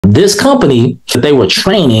This company, they were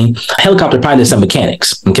training helicopter pilots and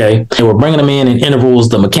mechanics. Okay. They were bringing them in intervals.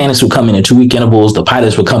 The mechanics would come in 2-week intervals. The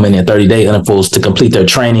pilots would come in 30-day intervals to complete their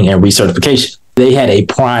training and recertification. They had a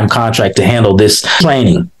prime contract to handle this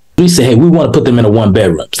training. We said, hey, we want to put them in a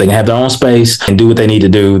 1-bedroom. So they can have their own space and do what they need to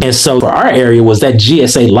do. And so for our area was that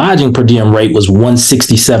GSA lodging per diem rate was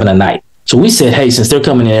 $167 a night. So we said, hey, since they're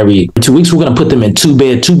coming in every 2 weeks, we're going to put them in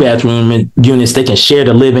 2-bathroom units. They can share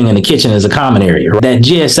the living and the kitchen as a common area. That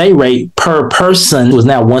GSA rate per person was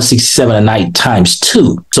now $167 a night times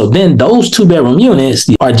 2. So then those 2-bedroom units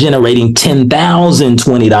are generating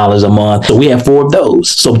 $10,020 a month. So we have 4 of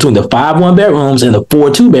those. So between the 5 1-bedrooms and the 4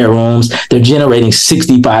 2-bedrooms, they're generating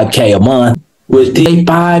 $65K a month. With a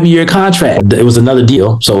 5-year contract. It was another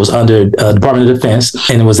deal. So it was under Department of Defense,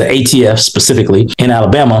 and it was the ATF specifically in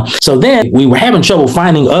Alabama. So then we were having trouble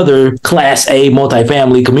finding other Class A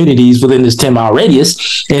multifamily communities within this 10-mile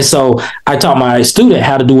radius. And so I taught my student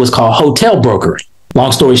how to do what's called hotel brokering.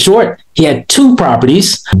 Long story short, he had 2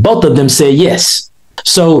 properties. Both of them said yes.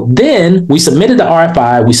 So then we submitted the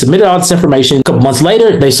RFI. We submitted all this information. A couple months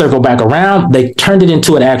later, they circled back around. They turned it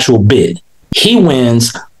into an actual bid. He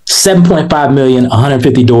wins $7.5 million,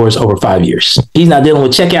 150 doors over 5 years. He's not dealing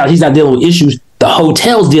with checkout. He's not dealing with issues. The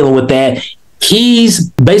hotel's dealing with that. He's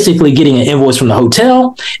basically getting an invoice from the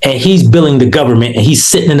hotel and he's billing the government and he's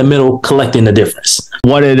sitting in the middle collecting the difference.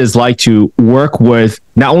 What it is like to work with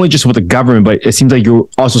not only just with the government, but it seems like you're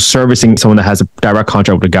also servicing someone that has a direct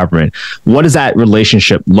contract with the government. What does that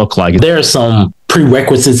relationship look like? There are some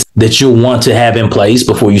prerequisites that you'll want to have in place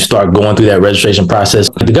before you start going through that registration process.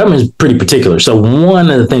 The government is pretty particular. So one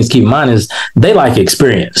of the things to keep in mind is they like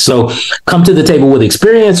experience. So come to the table with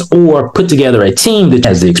experience or put together a team that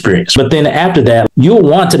has the experience. But then after that, you'll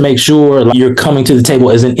want to make sure you're coming to the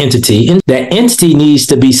table as an entity, and that entity needs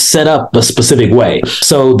to be set up a specific way.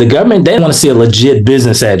 So the government, they want to see a legit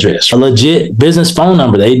business address, a legit business phone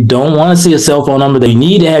number. They don't want to see a cell phone number. They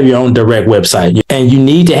need to have your own direct website, and you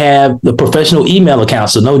need to have the professional email account.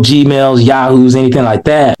 So no Gmails, Yahoos, anything like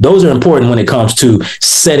that. Those are important when it comes to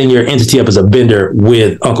setting your entity up as a vendor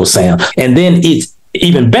with Uncle Sam. And then it's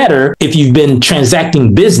even better if you've been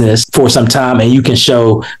transacting business for some time and you can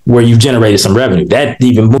show where you've generated some revenue. That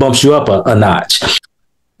even bumps you up a notch.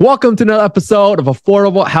 Welcome to another episode of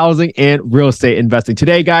Affordable Housing and Real Estate Investing.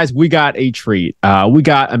 Today, guys, we got a treat. We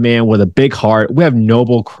got a man with a big heart. We have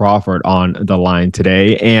Noble Crawford on the line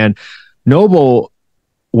today. And Noble,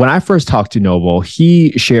 when I first talked to Noble,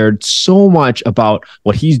 he shared so much about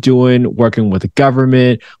what he's doing, working with the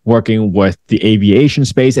government, working with the aviation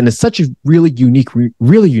space. And it's such a really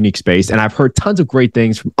unique space. And I've heard tons of great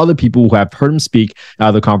things from other people who have heard him speak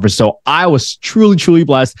at the conference. So I was truly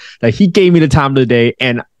blessed that he gave me the time of the day.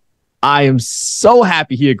 And I am so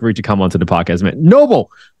happy he agreed to come onto the podcast, man. Noble,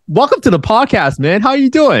 welcome to the podcast, man. How are you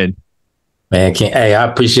doing? Man, hey, I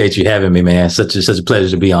appreciate you having me, man. Such a pleasure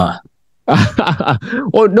to be on.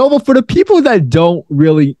 Well, Noble, for the people that don't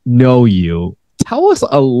really know you, tell us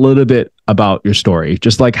a little bit about your story,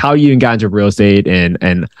 just like how you got into real estate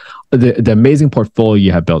and the amazing portfolio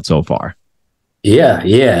you have built so far. Yeah,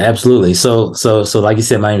 absolutely. So like you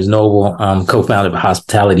said, my name is Noble. I'm co-founder of a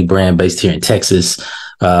hospitality brand based here in Texas,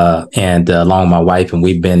 and along with my wife, and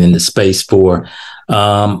we've been in the space for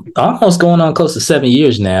almost going on close to 7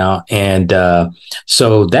 years now. And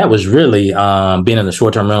so that was really being in the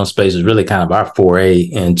short-term rental space is really kind of our foray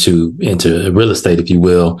into real estate, if you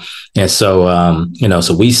will. And so,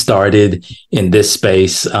 so we started in this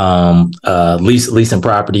space, leasing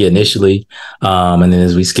property initially. And then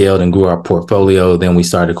as we scaled and grew our portfolio, then we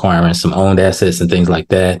started acquiring some owned assets and things like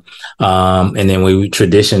that. And then we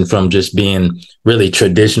transitioned from just being really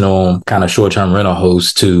traditional kind of short-term rental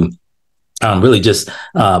hosts to really just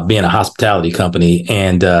being a hospitality company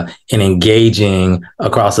and engaging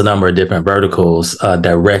across a number of different verticals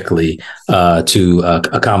directly to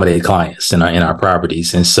accommodate clients in our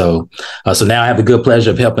properties. And so now I have the good pleasure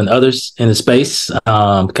of helping others in the space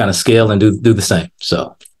kind of scale and do the same.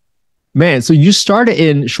 So, man, so you started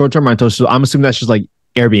in short-term rentals. So I'm assuming that's just like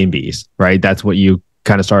Airbnbs, right? That's what you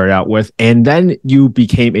kind of started out with. And then you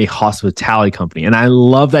became a hospitality company. And I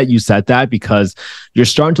love that you said that because you're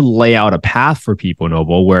starting to lay out a path for people,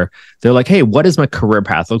 Noble, where they're like, hey, what does my career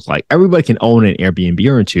path look like? Everybody can own an Airbnb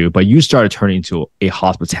or two, but you started turning into a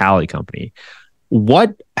hospitality company.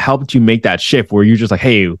 What helped you make that shift where you're just like,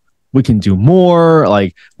 hey, we can do more,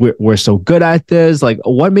 like we're so good at this? Like,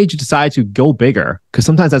 what made you decide to go bigger? Because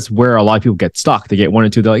sometimes that's where a lot of people get stuck. They get one or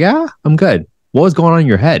two, they're like, yeah, I'm good. What was going on in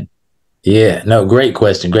your head? Yeah, no, great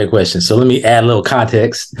question. So let me add a little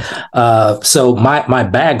context. So my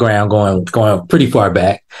background going pretty far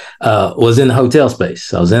back was in the hotel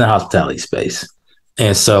space. I was in the hospitality space.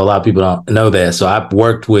 And so a lot of people don't know that. So I've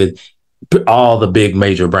worked with all the big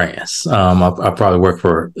major brands. I probably worked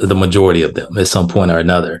for the majority of them at some point or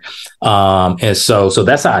another. And so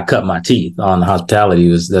that's how I cut my teeth on hospitality.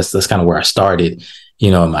 That's kind of where I started,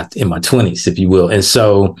 in my 20s, if you will. And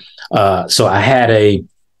so I had had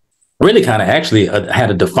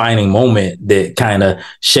a defining moment that kind of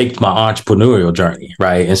shaped my entrepreneurial journey,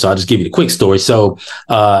 right? And so I'll just give you the quick story. So,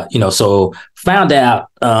 found out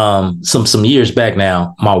some years back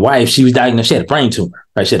now, my wife, she was diagnosed, she had a brain tumor,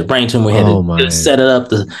 right? She had a brain tumor. We had to set it up,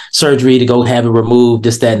 the surgery to go have it removed,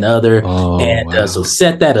 this, that, and the other. So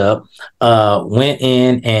set that up, went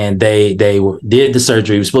in and they did the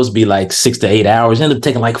surgery. It was supposed to be like 6 to 8 hours, ended up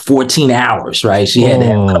taking like 14 hours, right? She had to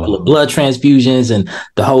have a couple of blood transfusions and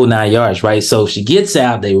the whole 9 yards, right? So she gets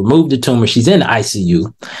out, they removed the tumor. She's in the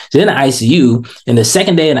ICU. She's in the ICU. And the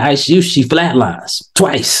second day in the ICU, she flatlines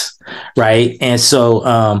twice. Right. And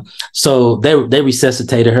so they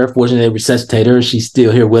resuscitated her. Fortunately, they resuscitated her. She's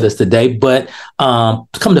still here with us today. But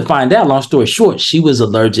come to find out, long story short, she was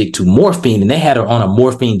allergic to morphine and they had her on a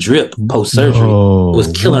morphine drip post-surgery. It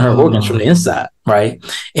was killing her organs from the inside. Right.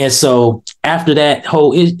 And so after that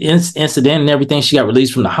whole incident and everything, she got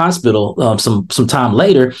released from the hospital. Some time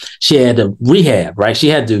later, she had to rehab. Right. She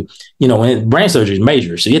had to, when brain surgery is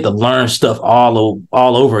major. So you had to learn stuff all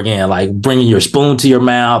over again, like bringing your spoon to your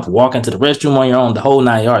mouth, walking to the restroom on your own, the whole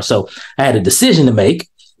 9 yards. So I had a decision to make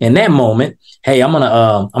in that moment. Hey, I'm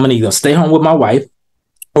gonna either stay home with my wife,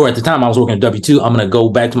 or at the time I was working at W-2, I'm going to go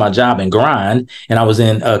back to my job and grind. And I was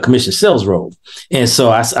in a commission sales role. And so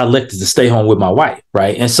I elected to stay home with my wife.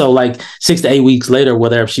 Right. And so like 6 to 8 weeks later,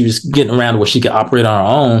 whether she was getting around to where she could operate on her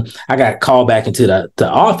own, I got called back into the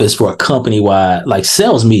office for a company-wide like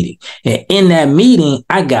sales meeting. And in that meeting,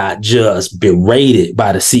 I got just berated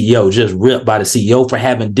by the CEO, just ripped by the CEO for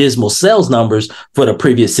having dismal sales numbers for the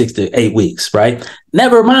previous 6 to 8 weeks. Right.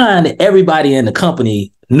 Never mind, everybody in the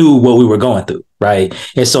company knew what we were going through. Right.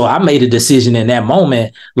 And so I made a decision in that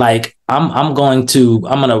moment, like I'm going to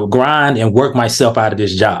grind and work myself out of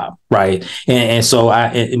this job. Right. And so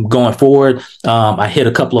going forward, I hit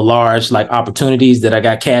a couple of large like opportunities that I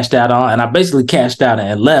got cashed out on, and I basically cashed out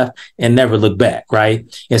and left and never looked back.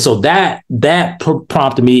 Right. And so that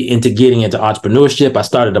prompted me into getting into entrepreneurship. I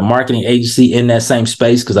started a marketing agency in that same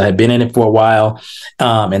space because I had been in it for a while.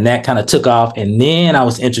 And that kind of took off. And then I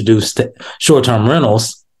was introduced to short-term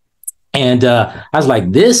rentals. And I was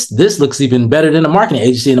like, this looks even better than the marketing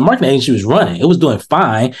agency. And the marketing agency was running. It was doing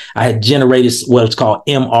fine. I had generated what's called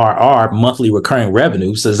MRR, monthly recurring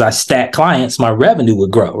revenue. So as I stack clients, my revenue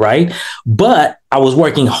would grow, right? But I was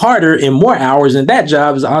working harder and more hours in that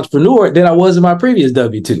job as an entrepreneur than I was in my previous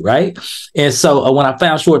W-2, right? And so when I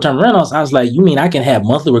found short-term rentals, I was like, you mean I can have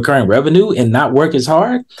monthly recurring revenue and not work as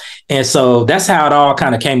hard? And so that's how it all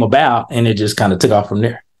kind of came about. And it just kind of took off from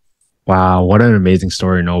there. Wow, what an amazing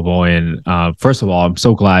story, Noble. And first of all, I'm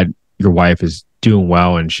so glad your wife is doing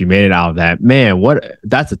well and she made it out of that. Man,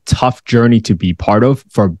 that's a tough journey to be part of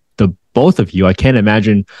for the both of you. I can't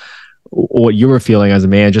imagine what you were feeling as a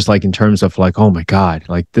man, just like in terms of like, oh my God,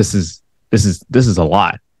 like this is a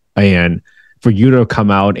lot. And for you to come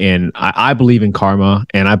out, and I believe in karma,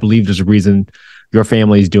 and I believe there's a reason your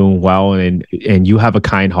family is doing well, and you have a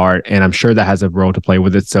kind heart, and I'm sure that has a role to play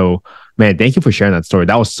with it. So man, thank you for sharing that story.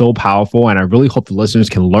 That was so powerful. And I really hope the listeners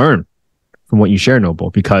can learn from what you share,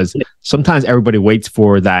 Noble, because sometimes everybody waits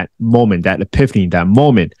for that moment, that epiphany, that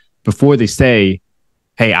moment before they say,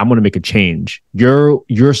 hey, I'm going to make a change.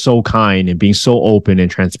 You're so kind and being so open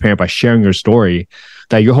and transparent by sharing your story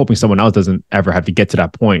that you're hoping someone else doesn't ever have to get to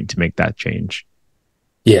that point to make that change.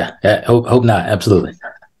 Yeah, hope not. Absolutely.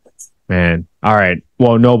 Man. All right.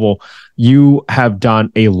 Well, Noble, you have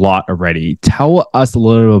done a lot already. Tell us a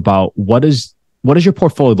little bit about what does your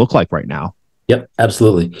portfolio look like right now? Yep,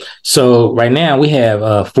 absolutely. So right now we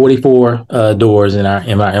have 44 doors in our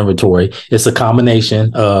inventory. It's a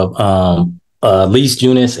combination of leased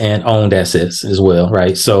units and owned assets as well,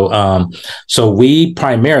 right? So we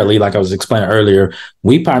primarily, like I was explaining earlier,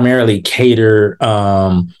 we primarily cater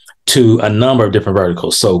to a number of different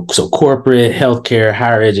verticals. So corporate, healthcare,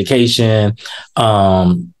 higher education,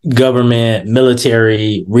 government,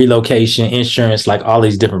 military, relocation, insurance, like all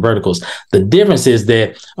these different verticals. The difference is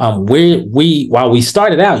that while we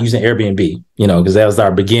started out using Airbnb, because that was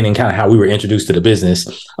our beginning, kind of how we were introduced to the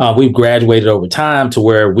business, we've graduated over time to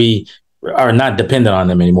where we are not dependent on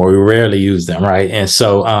them anymore. We rarely use them, right? And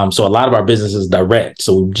so a lot of our business is direct.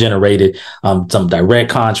 So we've generated some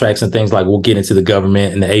direct contracts and things like we'll get into the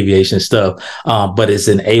government and the aviation stuff, but it's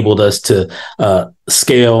enabled us to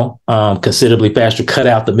scale considerably faster, cut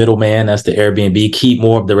out the middleman. That's the Airbnb, keep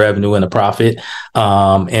more of the revenue and the profit,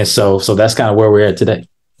 and so that's kind of where we're at today.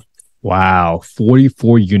 Wow,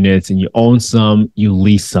 44 units, and you own some, you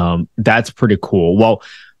lease some. That's pretty cool. Well,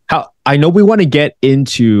 I know we want to get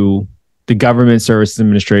into the Government Services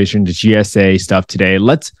Administration, the GSA stuff today.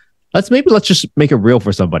 Let's just make it real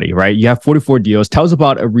for somebody, right? You have 44 deals. Tell us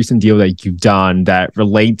about a recent deal that you've done that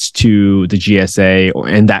relates to the GSA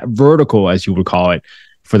and that vertical, as you would call it,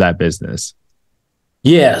 for that business.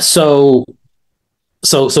 Yeah. So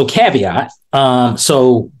caveat.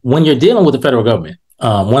 So when you're dealing with the federal government,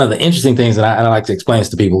 one of the interesting things that I like to explain this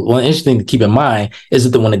to people, one interesting thing to keep in mind is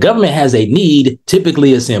that when the government has a need,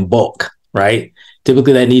 typically it's in bulk, right?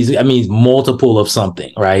 Typically that means multiple of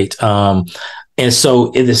something, right? And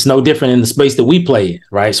so it is no different in the space that we play in,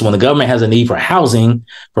 right? So when the government has a need for housing,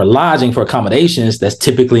 for lodging, for accommodations, that's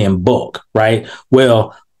typically in bulk, right?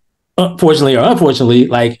 Well, unfortunately or unfortunately,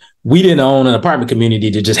 like we didn't own an apartment community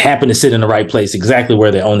that just happened to sit in the right place exactly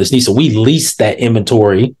where they own this need. So we leased that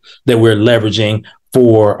inventory that we're leveraging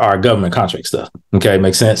for our government contract stuff. Okay,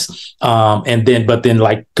 makes sense. But then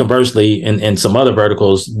like conversely, in some other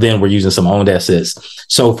verticals, then we're using some owned assets.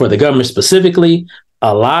 So for the government specifically,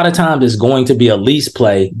 a lot of times it's going to be a lease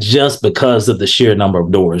play just because of the sheer number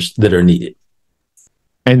of doors that are needed.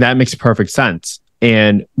 And that makes perfect sense.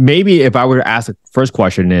 And maybe if I were to ask the first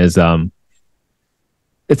question is,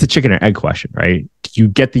 it's a chicken or egg question, right? Do you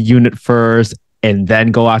get the unit first and then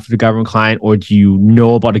go after the government client, or do you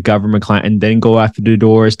know about the government client and then go after the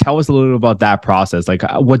doors? Tell us a little bit about that process. Like,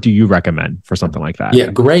 what do you recommend for something like that? Yeah,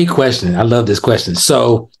 great question. I love this question.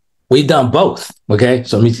 So we've done both. Okay,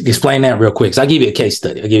 so let me explain that real quick. So I'll give you a case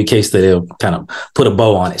study. That'll kind of put a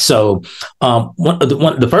bow on it. So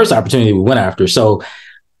the first opportunity we went after. So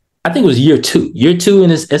I think it was year two in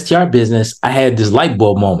this STR business. I had this light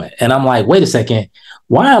bulb moment, and I'm like, wait a second.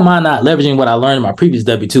 Why am I not leveraging what I learned in my previous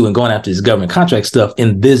W-2 and going after this government contract stuff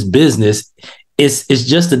in this business? It's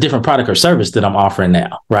just a different product or service that I'm offering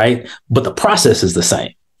now, right? But the process is the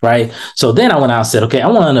same, right? So then I went out and said, okay, I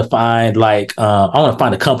want to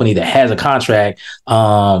find a company that has a contract,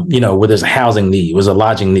 where there's a housing need, was a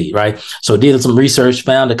lodging need, right? So did some research,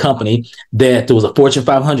 found a company that there was a Fortune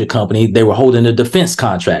 500 company. They were holding a defense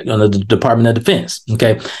contract under the Department of Defense.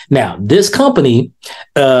 Okay, now this company,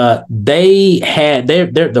 they had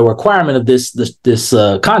the requirement of this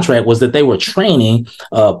contract was that they were training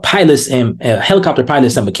pilots and helicopter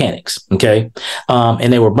pilots and mechanics. Okay,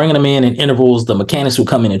 and they were bringing them in intervals. The mechanics would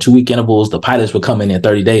come in 2-week intervals. The pilots would come in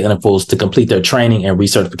 30-day intervals to complete their training and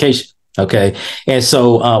recertification. Okay. And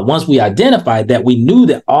so once we identified that, we knew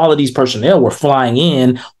that all of these personnel were flying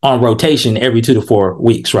in on rotation every 2 to 4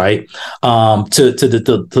 weeks, right? To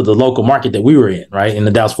the local market that we were in, right? In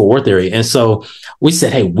the Dallas-Fort Worth area. And so we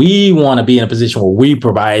said, hey, we want to be in a position where we're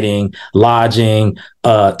providing lodging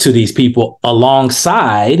to these people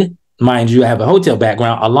alongside, mind you, I have a hotel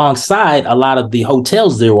background, alongside a lot of the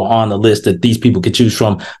hotels that were on the list that these people could choose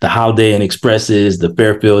from, the Holiday Inn Expresses, the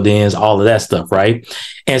Fairfield Inns, all of that stuff, right?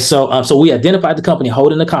 And so we identified the company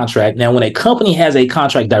holding the contract. Now, when a company has a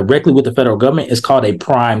contract directly with the federal government, it's called a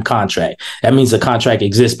prime contract. That means the contract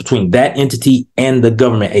exists between that entity and the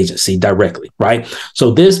government agency directly, right?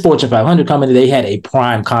 So this Fortune 500 company, they had a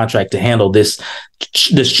prime contract to handle this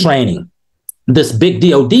training. This big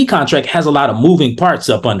DoD contract has a lot of moving parts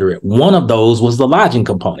up under it. One of those was the lodging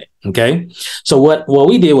component. Okay. So what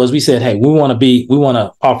we did was we said, hey, we want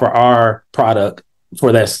to offer our product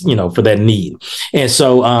for that, for that need. And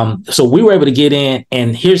so we were able to get in,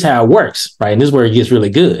 and here's how it works, right? And this is where it gets really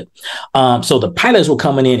good. So the pilots were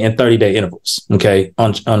coming in 30-day intervals, okay,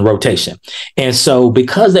 on rotation. And so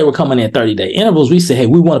because they were coming in 30-day intervals, we said, hey,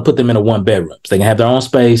 we want to put them in a 1-bedroom. So they can have their own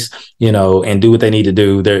space, and do what they need to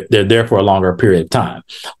do. They're there for a longer period of time.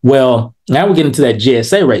 Well, now we get into that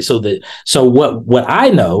GSA rate. So what I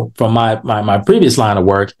know from my previous line of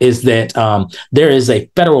work is that there is a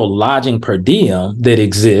federal lodging per diem that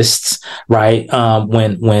exists, right?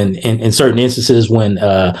 When in certain instances when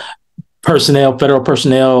federal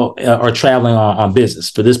personnel are traveling on business.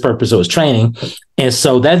 For this purpose, it was training. And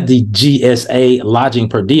so that's the GSA lodging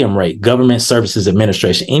per diem rate, Government Services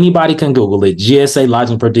Administration. Anybody can Google it, GSA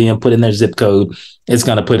lodging per diem, put in their zip code. It's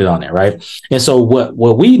going to put it on there, right? And so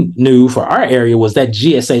what we knew for our area was that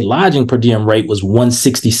GSA lodging per diem rate was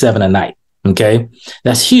 $167 a night. Okay,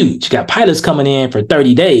 that's huge. You got pilots coming in for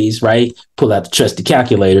 30 days, right? Pull out the trusty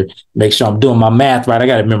calculator, make sure I'm doing my math right. I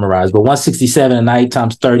got it memorized, but $167 a night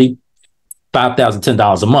times 30.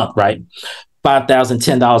 $5,010 a month, right?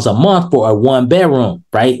 $5,010 a month for a 1-bedroom,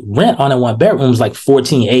 right? Rent on a 1-bedroom is like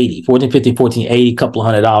 $1,480, $1,450, $1,480, couple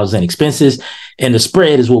of $100 in expenses. And the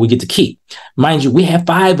spread is what we get to keep. Mind you, we have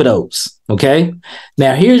 5 of those. Okay.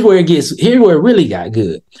 Now here's where it really got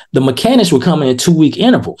good. The mechanics were coming in 2-week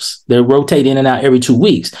intervals. They rotate in and out every 2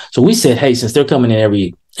 weeks. So we said, hey, since they're coming in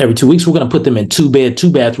every 2 weeks, we're going to put them in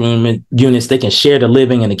 2-bathroom units. They can share the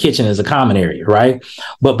living and the kitchen as a common area, right?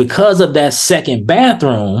 But because of that second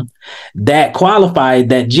bathroom, that qualified,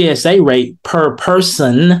 that GSA rate per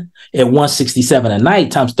person at $167 a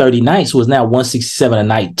night times 30 nights was now $167 a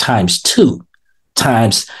night times 2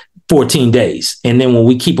 times 14 days. And then when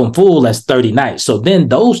we keep them full, that's 30 nights. So then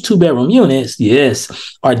those 2-bedroom units,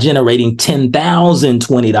 yes, are generating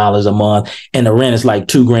 $10,020 a month. And the rent is like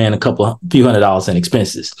 $2,000, a few $100 in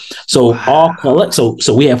expenses. So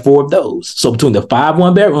so we have 4 of those. So between the 5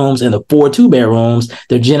 1-bedrooms and the 4 2-bedrooms,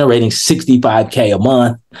 they're generating $65K a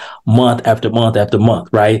month after month after month,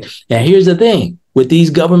 right? Now here's the thing. With these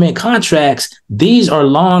government contracts, these are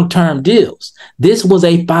long-term deals. This was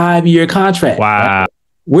a 5-year contract. Wow. Right?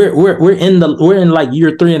 We're in like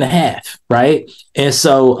year 3.5, right? And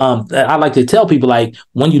so I like to tell people, like,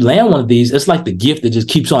 when you land one of these, it's like the gift that just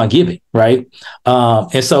keeps on giving, right?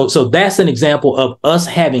 And so that's an example of us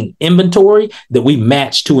having inventory that we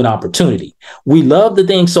match to an opportunity. We love the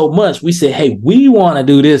thing so much, we said, hey, we want to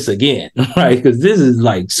do this again, right? Because this is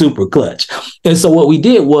like super clutch. And so what we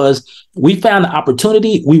did was we found the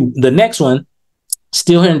opportunity. The next one,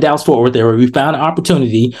 still here in Dallas-Fort Worth area, we found an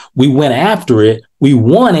opportunity. We went after it. We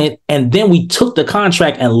won it. And then we took the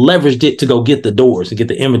contract and leveraged it to go get the doors and get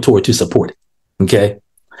the inventory to support it. Okay.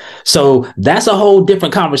 So that's a whole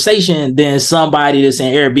different conversation than somebody that's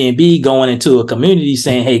in Airbnb going into a community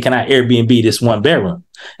saying, hey, can I Airbnb this 1-bedroom?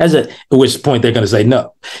 At which point they're going to say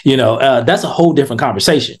no. That's a whole different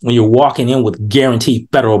conversation when you're walking in with guaranteed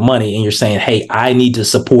federal money and you're saying, hey, I need to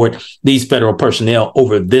support these federal personnel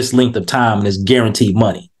over this length of time and it's guaranteed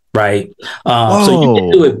money. Right. So you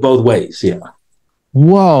can do it both ways. Yeah.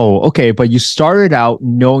 Whoa. Okay. But you started out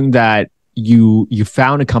knowing that you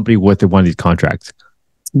found a company with one of these contracts.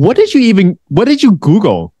 What did you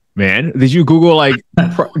Google, man? Did you Google like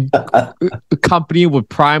company with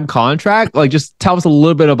prime contract? Like, just tell us a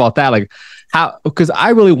little bit about that. Like, how, because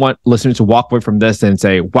I really want listeners to walk away from this and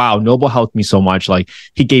say, wow, Noble helped me so much. Like,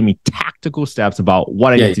 he gave me tactical steps about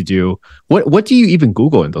what I need to do. What do you even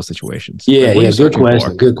Google in those situations? Yeah, good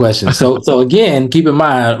question. Good question. So again, keep in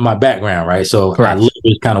mind my background, right? So I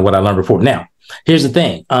leverage kind of what I learned before. Now, here's the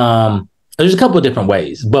thing. There's a couple of different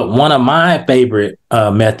ways, but one of my favorite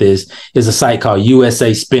methods is a site called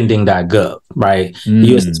usaspending.gov, right?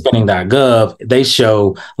 usaspending.gov, they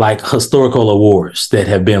show like historical awards that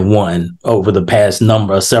have been won over the past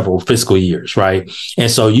several fiscal years, right? And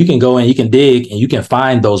so you can go and you can dig and you can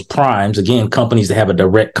find those primes, again, companies that have a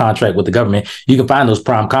direct contract with the government. You can find those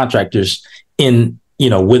prime contractors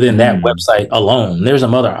within that website alone. There's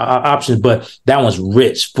some other options, but that one's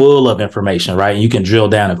rich, full of information, right? You can drill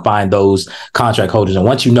down and find those contract holders. And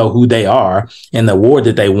once you know who they are and the award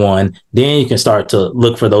that they won, then you can start to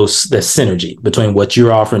look for the synergy between what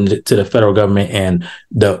you're offering to the federal government and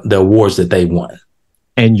the awards that they won.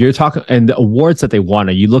 And you're talking, and the awards that they won,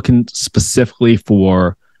 are you looking specifically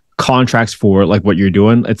for contracts for like what you're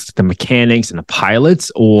doing? It's the mechanics and the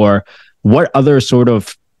pilots, or what other sort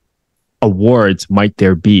of awards might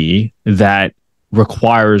there be that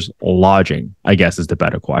requires lodging, I guess, is the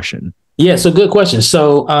better question. Yeah, so good question.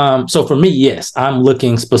 So for me, yes, I'm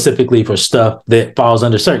looking specifically for stuff that falls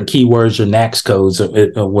under certain keywords or NAICS codes,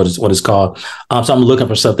 or what is called. So I'm looking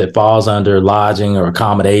for stuff that falls under lodging or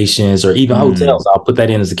accommodations or even hotels. I'll put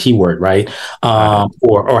that in as a keyword, right?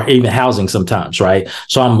 Or even housing sometimes, right?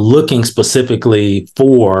 So I'm looking specifically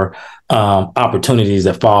for opportunities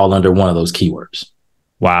that fall under one of those keywords.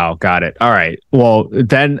 Wow. Got it. All right. Well,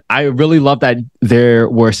 then I really love that there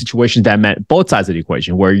were situations that meant both sides of the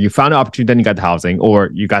equation, where you found an opportunity, then you got the housing,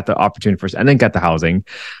 or you got the opportunity first and then got the housing.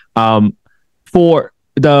 For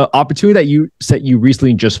the opportunity that you said you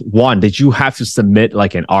recently just won, did you have to submit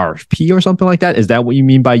like an RFP or something like that? Is that what you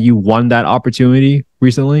mean by you won that opportunity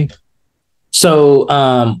recently? So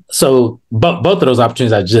both of those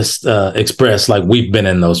opportunities I just expressed, like we've been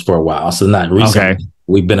in those for a while. So not recently. Okay.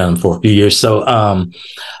 We've been on them for a few years. So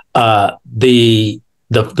the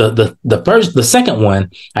second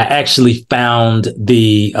one, I actually found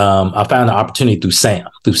the opportunity through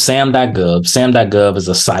SAM.gov. SAM.gov is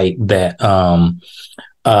a site that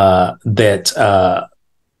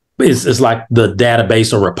it's like the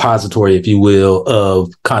database or repository, if you will,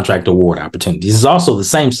 of contract award opportunities. It's also the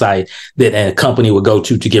same site that a company would go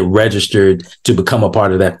to get registered to become a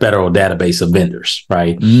part of that federal database of vendors,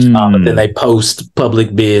 right? But then they post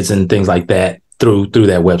public bids and things like that through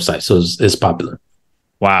that website. So it's popular.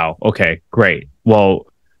 Wow. Okay, great. Well,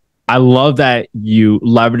 I love that you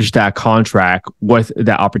leveraged that contract with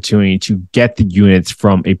that opportunity to get the units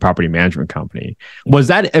from a property management company. Was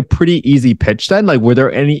that a pretty easy pitch then? Like, were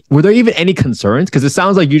there even any concerns? Because it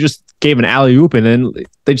sounds like you just gave an alley-oop and then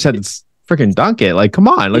they just had to freaking dunk it. Like, come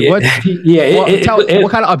on. Like, what?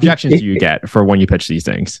 What kind of objections do you get for when you pitch these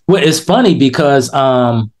things? Well, it's funny because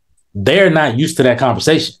they're not used to that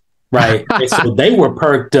conversation, right? And so they were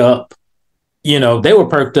perked up.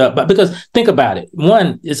 But because think about it,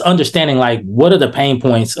 one is understanding like what are the pain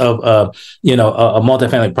points of a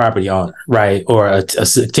multifamily property owner, right? Or a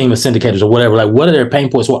team of syndicators or whatever. Like, what are their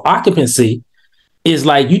pain points? Well, occupancy is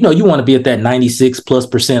like, you want to be at that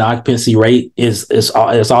 96+% occupancy rate is as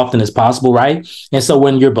often as possible, right? And so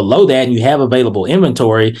when you're below that and you have available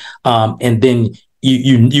inventory, and then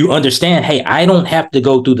you understand, hey, I don't have to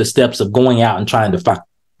go through the steps of going out and trying to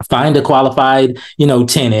find a qualified,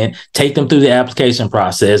 tenant, take them through the application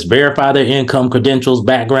process, verify their income, credentials,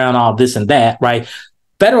 background, all this and that, right?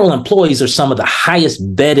 Federal employees are some of the highest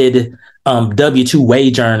vetted W-2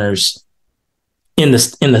 wage earners in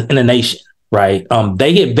the nation, right?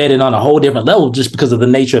 They get vetted on a whole different level just because of the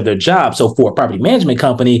nature of their job. So for a property management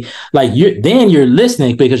company, like you're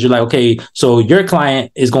listening because you're like, okay, so your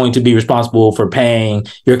client is going to be responsible for paying,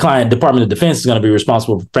 your client, Department of Defense is going to be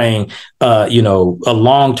responsible for paying, a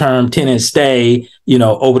long-term tenant stay,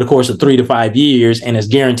 over the course of 3 to 5 years, and it's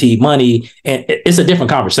guaranteed money. And it's a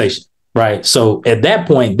different conversation, right? So at that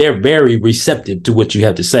point, they're very receptive to what you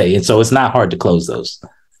have to say. And so it's not hard to close those.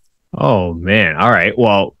 Oh, man. All right.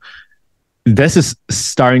 Well, this is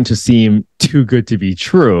starting to seem too good to be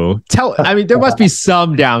true. There must be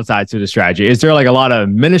some downsides to the strategy. Is there like a lot of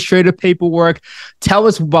administrative paperwork? Tell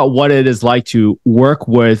us about what it is like to work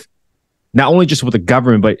with, not only just with the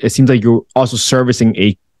government, but it seems like you're also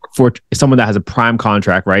servicing for someone that has a prime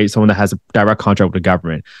contract, right? Someone that has a direct contract with the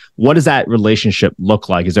government. What does that relationship look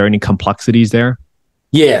like? Is there any complexities there?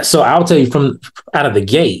 Yeah, so I'll tell you from out of the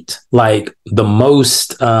gate, like the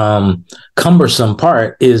most cumbersome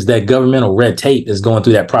part is that governmental red tape is going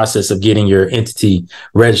through that process of getting your entity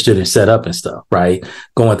registered and set up and stuff, right?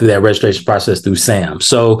 Going through that registration process through SAM.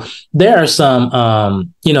 So there are some,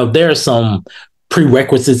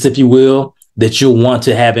 prerequisites, if you will, that you'll want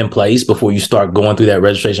to have in place before you start going through that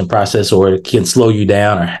registration process, or it can slow you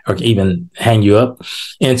down or even hang you up.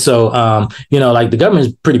 And so, like the government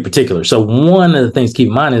is pretty particular. So one of the things to keep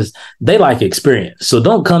in mind is they like experience. So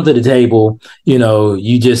don't come to the table,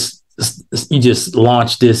 you just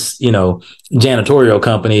launched this, janitorial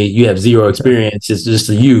company. You have zero experience. It's just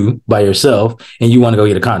you by yourself and you want to go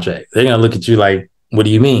get a contract. They're going to look at you like, what do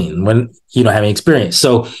you mean when you don't have any experience?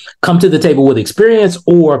 So come to the table with experience,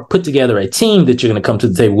 or put together a team that you're going to come to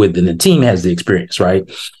the table with, and the team has the experience, right?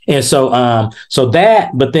 And so,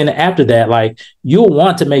 but then after that, like you'll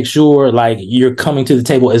want to make sure like you're coming to the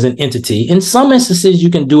table as an entity. In some instances, you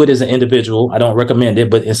can do it as an individual. I don't recommend it,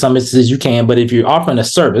 but in some instances you can. But if you're offering a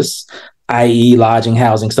service, i.e. lodging,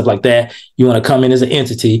 housing, stuff like that, you want to come in as an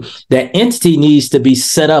entity. That entity needs to be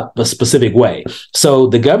set up a specific way. So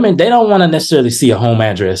the government, they don't want to necessarily see a home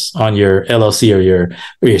address on your LLC or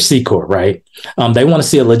your C Corp, right? They want to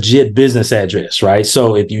see a legit business address, right?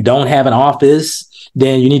 So if you don't have an office,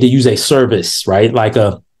 then you need to use a service, right? Like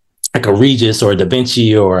a Regis or a Da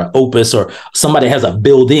Vinci or an Opus, or somebody has a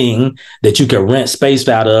building that you can rent space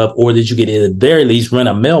out of, or that you could at the very least rent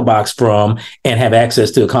a mailbox from and have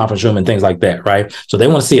access to a conference room and things like that, right? So they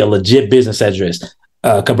want to see a legit business address.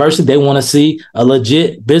 Conversely, they want to see a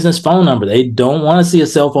legit business phone number. They don't want to see a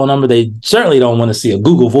cell phone number. They certainly don't want to see a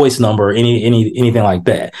Google Voice number or anything like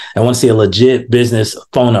that. They want to see a legit business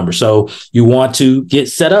phone number. So you want to get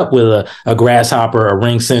set up with a Grasshopper, a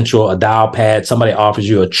Ring Central, a dial pad. Somebody offers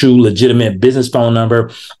you a true, legitimate business phone number.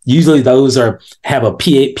 Usually those have a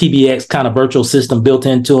PBX kind of virtual system built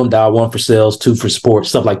into them. Dial 1 for sales, 2 for support,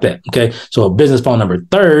 stuff like that. Okay, so a business phone number.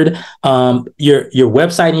 Third, your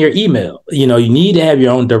website and your email. You need to have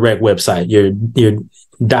your own direct website, your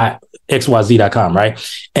 .xyz.com,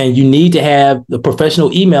 right? And you need to have the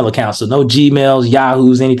professional email account. So no Gmails,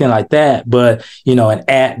 Yahoos, anything like that, but an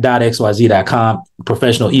 @.xyz.com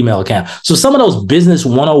professional email account. So some of those business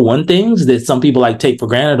 101 things that some people like take for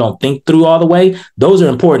granted, don't think through all the way, those are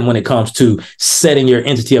important when it comes to setting your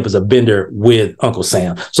entity up as a vendor with Uncle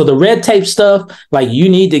Sam. So the red tape stuff, like you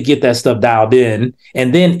need to get that stuff dialed in.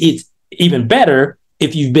 And then it's even better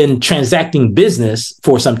if you've been transacting business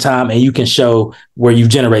for some time and you can show where you've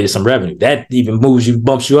generated some revenue. That even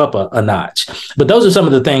bumps you up a notch. But those are some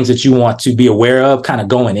of the things that you want to be aware of kind of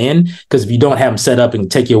going in, because if you don't have them set up, it can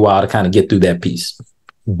take you a while to kind of get through that piece.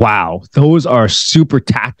 Wow, those are super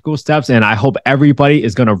tactical steps. And I hope everybody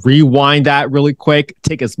is going to rewind that really quick,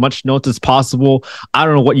 take as much notes as possible. I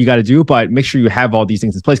don't know what you got to do, but make sure you have all these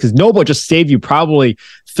things in place, because Noble just saved you probably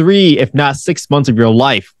 3, if not 6 months of your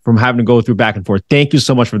life from having to go through back and forth. Thank you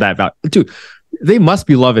so much for that, Val. Dude, they must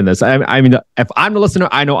be loving this. I mean, if I'm the listener,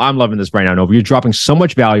 I know I'm loving this right now, Noble. You're dropping so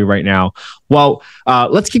much value right now. Well,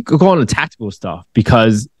 let's keep going to tactical stuff,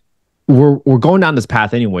 because we're going down this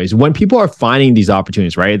path anyways. When people are finding these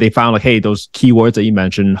opportunities, right? They found like, hey, those keywords that you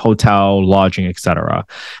mentioned, hotel, lodging, etc.,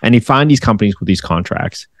 and they find these companies with these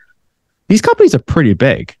contracts. These companies are pretty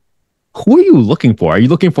big. Who are you looking for? Are you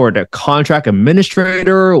looking for the contract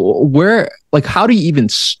administrator? Where, like, how do you even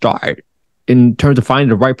start in terms of finding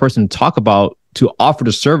the right person to talk about to offer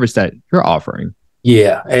the service that you're offering?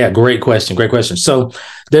 Yeah, great question. So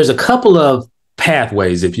there's a couple of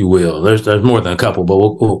pathways, if you will. There's more than a couple, but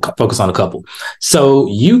we'll focus on a couple. So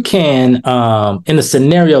you can, in the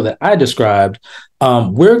scenario that I described,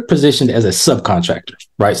 we're positioned as a subcontractor,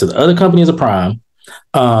 right? So the other company is a prime.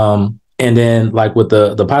 And then like with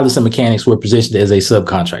the pilots and mechanics, we're positioned as a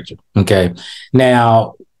subcontractor. Okay.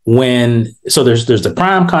 Now, there's the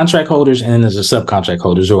prime contract holders, and then there's the subcontract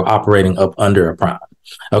holders who are operating up under a prime.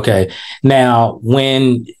 Okay. Now,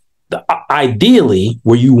 ideally,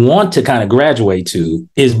 where you want to kind of graduate to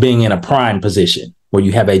is being in a prime position where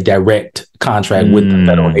you have a direct contract with the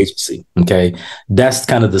federal agency. Okay. That's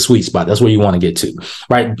kind of the sweet spot. That's where you want to get to,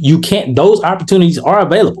 right? Those opportunities are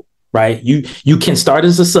available, right? You can start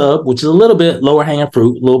as a sub, which is a little bit lower hanging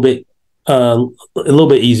fruit, a little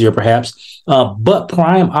bit easier perhaps. But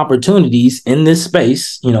prime opportunities in this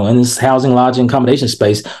space, in this housing, lodging, accommodation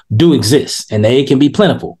space do exist, and they can be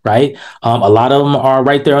plentiful, right? A lot of them are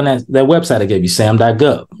right there on that website I gave you,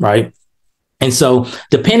 sam.gov, right? And so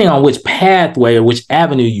depending on which pathway or which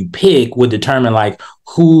avenue you pick would determine like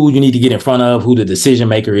who you need to get in front of, who the decision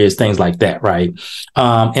maker is, things like that, right?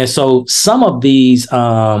 And so some of these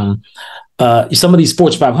Fortune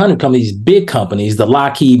 500 companies, big companies, the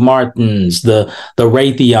Lockheed Martins, the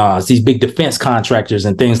Raytheons, these big defense contractors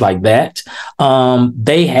and things like that,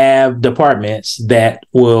 they have departments that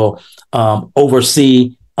will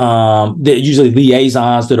oversee. They're usually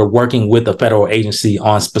liaisons that are working with the federal agency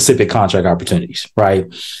on specific contract opportunities, right?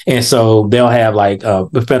 And so they'll have like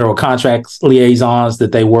the federal contracts liaisons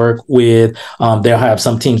that they work with. They'll have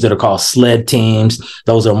some teams that are called SLED teams.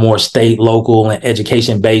 Those are more state, local, and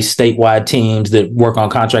education-based statewide teams that work on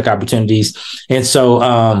contract opportunities. And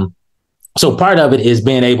so part of it is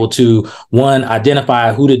being able to, one,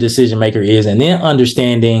 identify who the decision maker is, and then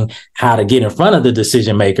understanding how to get in front of the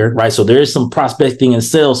decision maker, right? So there is some prospecting and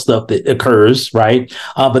sales stuff that occurs, right?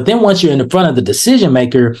 But then once you're in the front of the decision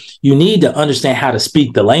maker, you need to understand how to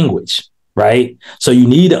speak the language, right? So you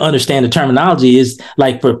need to understand the terminology. Is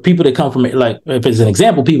like for people that come from, like, if it's an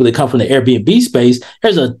example, people that come from the Airbnb space,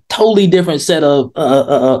 there's a totally different set of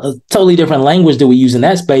a totally different language that we use in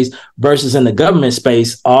that space versus in the government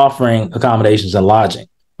space offering accommodations and lodging,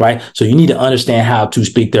 right? So you need to understand how to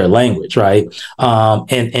speak their language, right?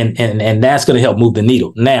 And that's going to help move the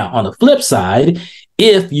needle. Now, on the flip side,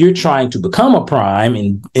 if you're trying to become a prime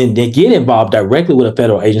and get involved directly with a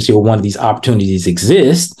federal agency or one of these opportunities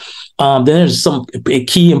exists, then there's some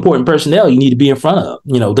key important personnel you need to be in front of.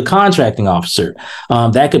 The contracting officer,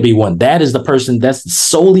 that could be one. That is the person that's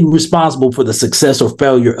solely responsible for the success or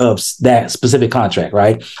failure of that specific contract,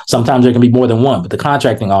 right? Sometimes there can be more than one, but the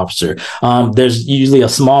contracting officer, there's usually a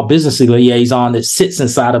small business liaison that sits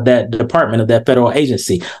inside of that department of that federal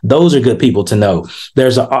agency. Those are good people to know.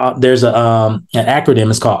 There's an acronym.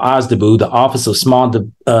 It's called OSDBU, the Office of Small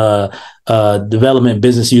Development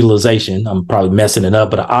Business Utilization. I'm probably messing it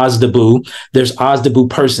up, but OSDBU. There's OSDBU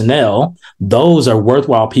personnel. Those are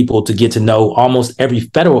worthwhile people to get to know. Almost every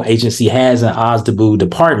federal agency has an OSDBU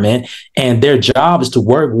department, and their job is to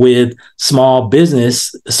work with small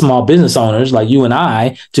business owners like you and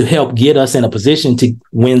I to help get us in a position to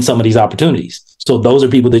win some of these opportunities. So those are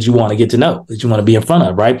people that you want to get to know, that you want to be in front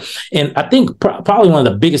of, right? And I think probably one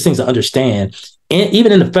of the biggest things to understand,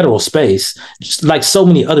 even in the federal space, just like so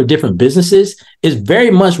many other different businesses, is very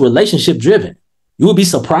much relationship driven. You will be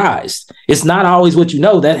surprised. It's not always what you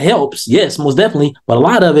know that helps. Yes, most definitely. But a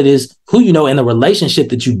lot of it is who you know and the relationship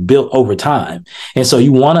that you built over time. And so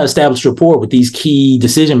you want to establish rapport with these key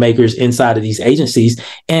decision makers inside of these agencies.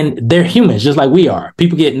 And they're humans, just like we are.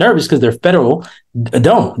 People get nervous because they're federal.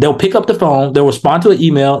 They'll pick up the phone. They'll respond to an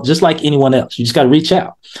email just like anyone else. You just got to reach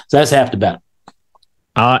out. So that's half the battle.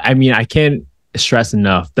 I mean, I can't stress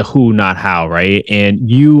enough the who, not how, right? And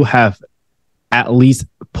you have at least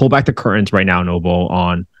pulled back the curtains right now, Noble,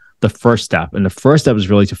 on the first step. And the first step is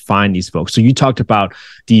really to find these folks. So you talked about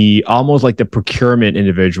the almost like the procurement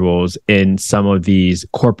individuals in some of these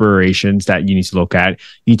corporations that you need to look at.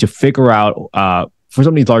 You need to figure out for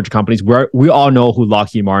some of these larger companies where we all know who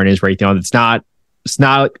Lockheed Martin is right now. It's not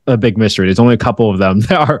a big mystery. There's only a couple of them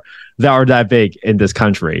that are that big in this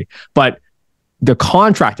country. But the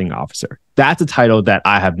contracting officer, that's a title that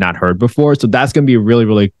I have not heard before. So that's going to be really,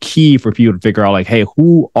 really key for people to figure out, like, hey,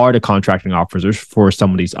 who are the contracting officers for some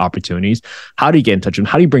of these opportunities? How do you get in touch with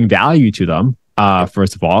them? How do you bring value to them,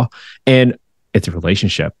 first of all? And it's a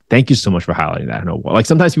relationship. Thank you so much for highlighting that, Noble. Like,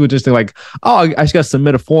 sometimes people just think like, oh, I just got to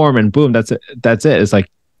submit a form and boom, that's it. It's like,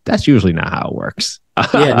 that's usually not how it works.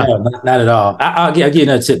 Yeah, no, not at all. I'll give you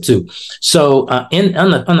another tip too. So on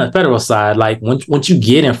the federal side, like once you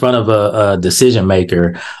get in front of a decision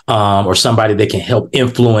maker or somebody that can help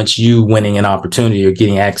influence you winning an opportunity or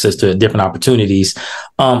getting access to different opportunities,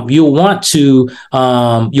 you'll want to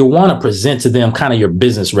present to them kind of your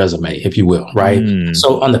business resume, if you will, right?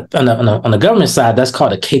 So on the government side, that's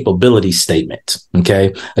called a capability statement.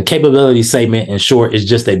 Okay, a capability statement, in short, is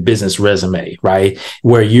just a business resume, right?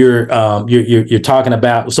 Where you're talking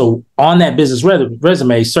about, so on that business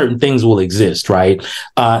resume, certain things will exist, right?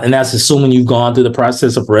 And that's assuming you've gone through the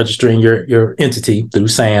process of registering your entity through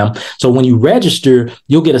SAM. So when you register,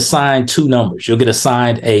 you'll get assigned two numbers. You'll get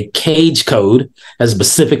assigned a cage code as a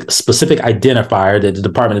specific identifier that the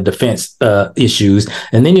Department of Defense issues,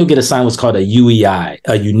 and then you'll get assigned what's called a UEI,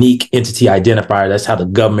 a unique entity identifier. That's how the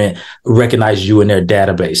government recognizes you in their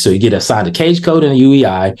database. So you get assigned a cage code and a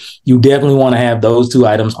UEI. You definitely want to have those two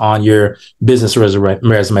items on your business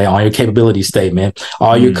resume, on your capability statement,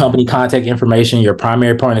 all your company contact information, your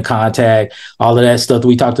primary point of contact, all of that stuff that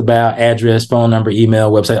we talked about, address, phone number,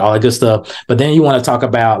 email, website, all that good stuff. But then you want to talk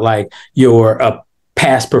about like your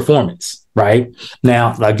past performance, right?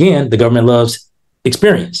 Now, again, the government loves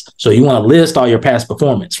experience. So you want to list all your past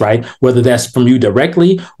performance, right? Whether that's from you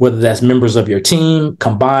directly, whether that's members of your team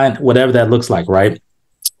combined, whatever that looks like, right?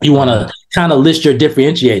 You want to kind of list your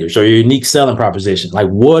differentiators or your unique selling proposition. Like,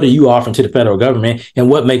 what are you offering to the federal government and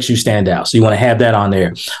what makes you stand out? So you want to have that on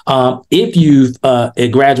there. If you've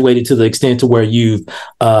graduated to the extent to where you've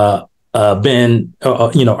earned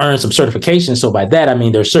some certifications. So by that, I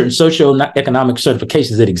mean, there's certain socioeconomic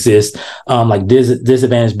certifications that exist, like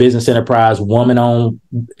disadvantaged business enterprise, woman-owned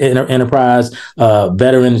enterprise,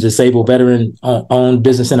 disabled veteran-owned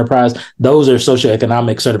business enterprise. Those are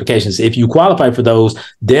socioeconomic certifications. If you qualify for those,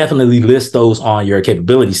 definitely list those on your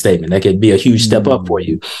capability statement. That could be a huge step up for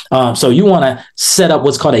you. So you want to set up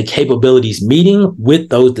what's called a capabilities meeting with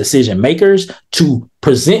those decision makers to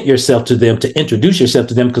present yourself to them, to introduce yourself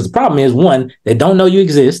to them, because the problem is, one, they don't know you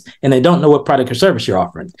exist and they don't know what product or service you're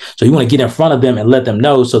offering. So you want to get in front of them and let them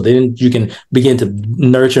know, so then you can begin to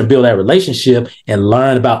nurture and build that relationship and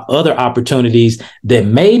learn about other opportunities that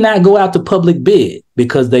may not go out to public bid,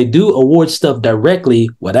 because they do award stuff directly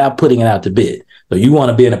without putting it out to bid. So you want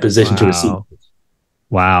to be in a position to receive.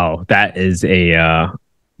 Wow, that is a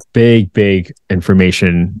big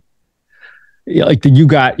information. Yeah, like you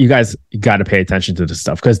guys got to pay attention to this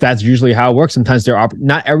stuff, because that's usually how it works. Sometimes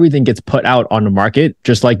not everything gets put out on the market.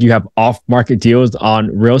 Just like you have off-market deals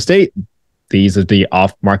on real estate, these are the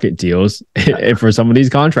off-market deals for some of these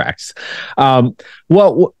contracts. But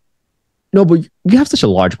you have such a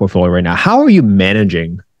large portfolio right now. How are you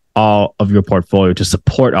managing all of your portfolio to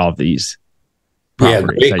support all of these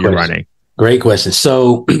properties that you're running? Great question.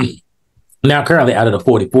 So now, currently, out of the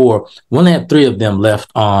 44, we only have 3 of them left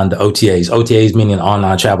on the OTAs. OTAs meaning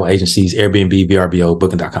online travel agencies, Airbnb, VRBO,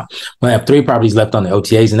 Booking.com. We have 3 properties left on the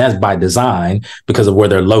OTAs, and that's by design because of where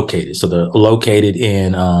they're located. So they're located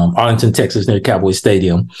in Arlington, Texas, near Cowboy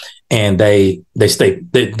Stadium. And they stay,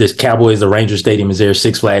 this Cowboys, the Ranger Stadium is there,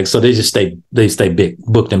 Six Flags. So they stay big,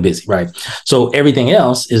 booked and busy, right? So everything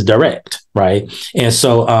else is direct, right? And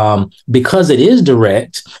so because it is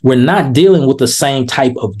direct, we're not dealing with the same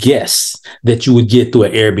type of guests that you would get through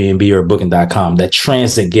an Airbnb or Booking.com, that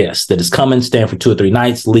transit guest that is coming, staying for 2 or 3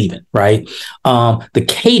 nights, leaving, right? The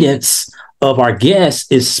cadence of our guests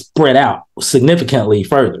is spread out significantly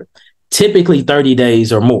further, typically 30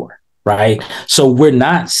 days or more. Right. So we're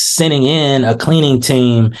not sending in a cleaning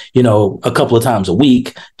team, a couple of times a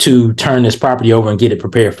week to turn this property over and get it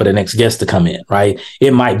prepared for the next guest to come in. Right.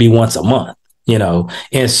 It might be once a month,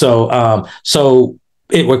 and so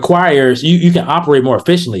it requires you can operate more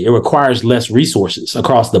efficiently. It requires less resources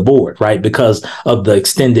across the board. Right. Because of the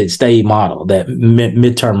extended stay model, that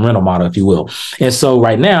midterm rental model, if you will. And so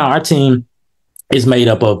right now our team is made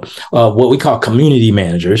up of what we call community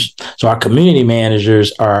managers. So our community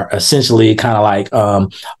managers are essentially kind of like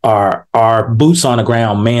our boots on the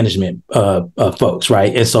ground management folks,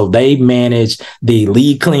 right? And so they manage the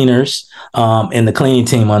lead cleaners and the cleaning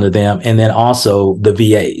team under them, and then also the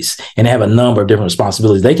VAs, and they have a number of different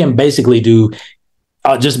responsibilities. They can basically do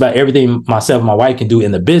just about everything myself and my wife can do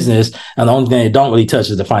in the business. And the only thing they don't really touch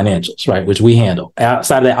is the financials, right? Which we handle.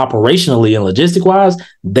 Outside of that, operationally and logistic wise,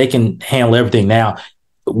 they can handle everything. Now,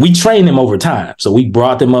 we train them over time. So we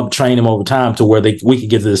brought them up, trained them over time to where we could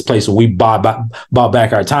get to this place where we bought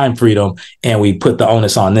back our time freedom and we put the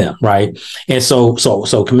onus on them, right? And so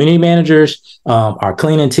community managers, our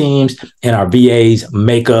cleaning teams, and our VAs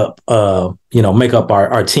make up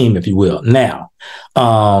our team, if you will. Now,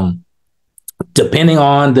 depending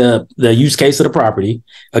on the use case of the property,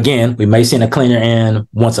 again, we may send a cleaner in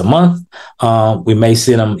once a month. We may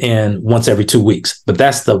send them in once every 2 weeks, but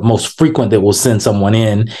that's the most frequent that we'll send someone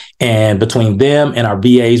in. And between them and our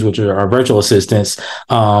VAs, which are our virtual assistants,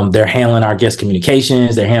 they're handling our guest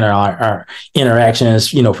communications. They're handling our interactions,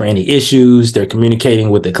 for any issues. They're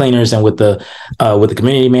communicating with the cleaners and with the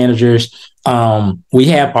community managers. We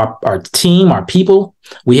have our team, our people,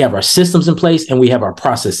 we have our systems in place, and we have our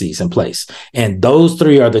processes in place. And those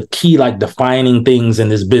three are the key, like, defining things in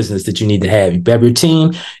this business that you need to have. You have your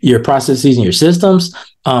team, your processes, and your systems.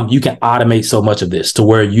 You can automate so much of this to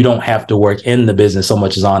where you don't have to work in the business so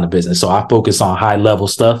much as on the business. So I focus on high level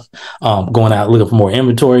stuff, going out looking for more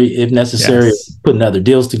inventory if necessary, yes, putting other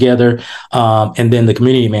deals together. And then the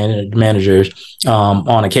community managers,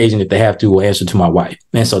 on occasion, if they have to, will answer to my wife.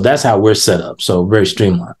 And so that's how we're set up. So very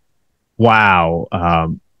streamlined. Wow.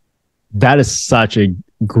 That is such a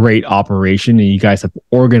great operation, and you guys have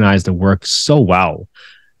organized the work so well.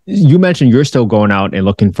 You mentioned you're still going out and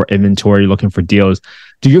looking for inventory, looking for deals.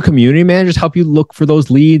 Do your community managers help you look for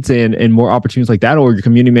those leads and more opportunities like that? Or your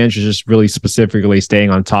community managers just really specifically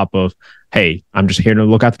staying on top of, hey, I'm just here to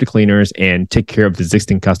look after the cleaners and take care of the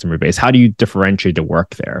existing customer base? How do you differentiate the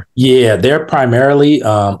work there? Yeah, they're primarily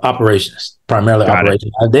operations.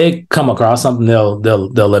 They come across something, they'll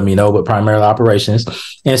let me know, but primarily operations.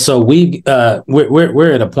 And so we're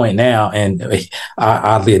at a point now, and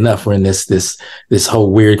oddly enough, we're in this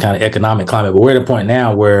whole weird kind of economic climate, but we're at a point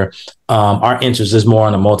now where our interest is more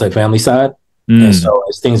on the multifamily side. And so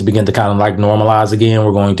as things begin to kind of like normalize again,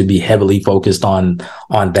 we're going to be heavily focused on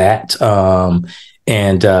that.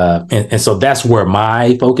 And so that's where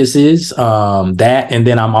my focus is, that. And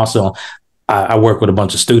then I'm also, I work with a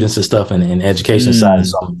bunch of students and stuff in education side.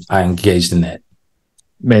 So I'm engaged in that.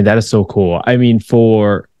 Man, that is so cool. I mean,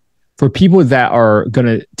 for people that are going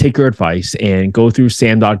to take your advice and go through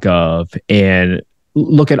SAM.gov and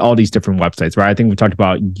look at all these different websites, right? I think we talked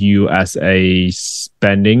about USA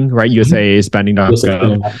Spending, right? USA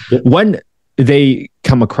Spending.gov. When they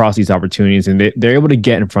come across these opportunities and they're able to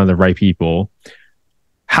get in front of the right people,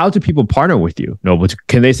 how do people partner with you? Noble,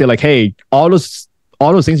 can they say like, hey, all those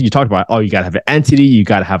things you talked about, you got to have an entity, you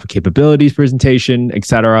got to have a capabilities presentation,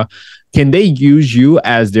 etc. Can they use you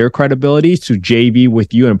as their credibility to JV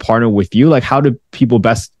with you and partner with you? Like, how do people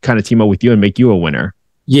best kind of team up with you and make you a winner?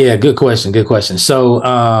 Yeah, good question. So,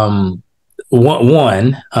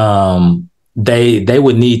 they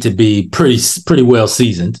would need to be pretty well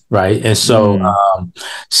seasoned, right? And so,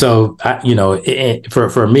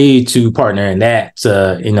 for me to partner in that,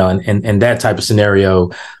 in that type of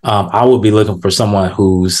scenario, I would be looking for someone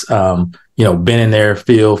who's, been in their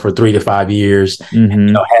field for 3 to 5 years,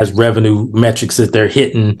 and, has revenue metrics that they're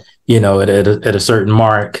hitting, at a certain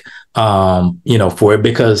mark, for it,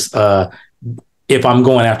 because, if I'm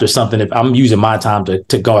going after something, if I'm using my time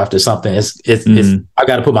to go after something, it's I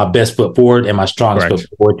got to put my best foot forward and my strongest foot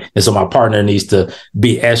forward. And so my partner needs to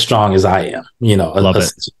be as strong as I am, I love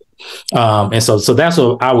it. And so that's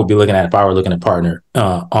what I would be looking at if I were looking to partner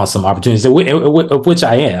on some opportunities, of which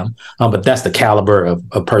I am, but that's the caliber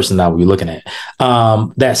of person that I would be looking at.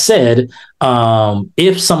 That said,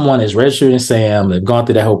 if someone is registered in SAM, they've gone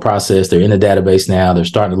through that whole process, they're in the database now, they're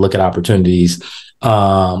starting to look at opportunities,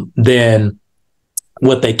 then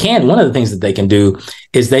one of the things that they can do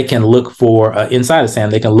is they can look for, inside of SAM,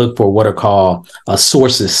 they can look for what are called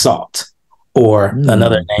sources sought, or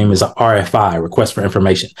another name is a RFI, request for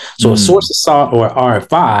information. So a sources sought or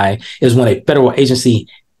RFI is when a federal agency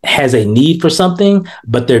has a need for something,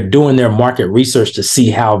 but they're doing their market research to see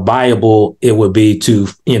how viable it would be to,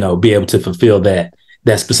 be able to fulfill that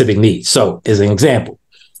specific need. So as an example,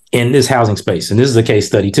 in this housing space, and this is a case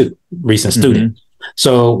study too, recent student.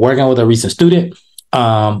 So working with a recent student,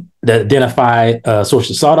 that identified source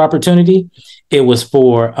of salt opportunity. It was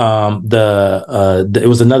for it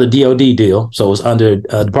was another DoD deal, so it was under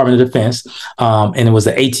Department of Defense, and it was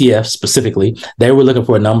the ATF specifically. They were looking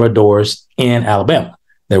for a number of doors in Alabama.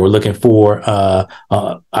 They were looking for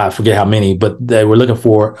I forget how many, but they were looking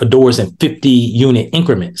for doors in 50 unit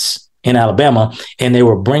increments in Alabama, and they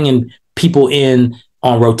were bringing people in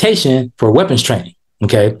on rotation for weapons training.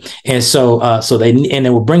 Okay, and so they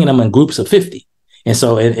were bringing them in groups of 50. And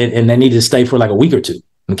so, and they needed to stay for like a week or two.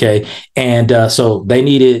 Okay. And so they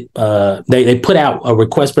needed, they put out a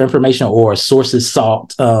request for information or a sources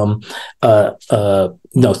sought thing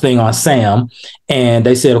on SAM. And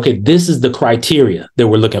they said, okay, this is the criteria that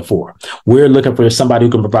we're looking for. We're looking for somebody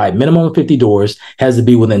who can provide minimum of 50 doors, has to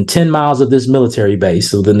be within 10 miles of this military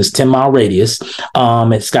base, so within this 10-mile radius.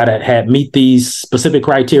 It's got to meet these specific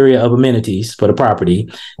criteria of amenities for the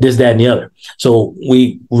property, this, that, and the other. So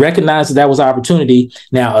we recognized that was an opportunity.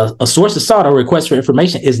 Now, a source of sought or request for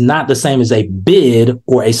information is not the same as a bid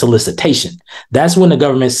or a solicitation. That's when the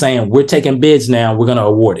government's saying, we're taking bids now, we're going to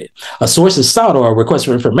award it. A source of sought or a request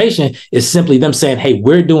for information is simply them saying, hey,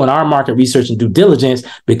 we're doing our market research and due diligence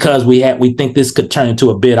because we think this could turn into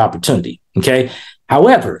a bid opportunity. Okay.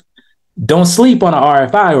 However, don't sleep on an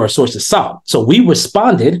RFI or a source of sought. So we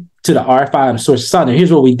responded to the RFI and source of sought. And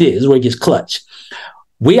here's what we did. This is where it gets clutch.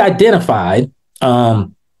 We identified a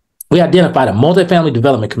multifamily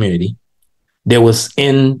development community that was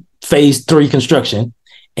in phase 3 construction,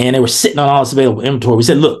 and they were sitting on all this available inventory. We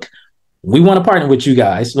said, look, we want to partner with you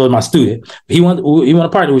guys. So my student, we want to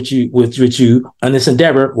partner with you on this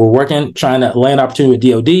endeavor. We're working, trying to land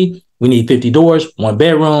opportunity with DoD. We need 50 doors, 1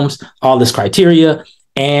 bedrooms, all this criteria,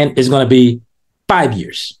 and it's going to be 5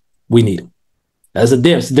 years. We need them. That's a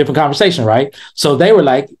different conversation, right? So they were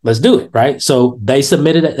like, let's do it, right? So they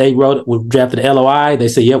submitted it. They drafted the LOI. They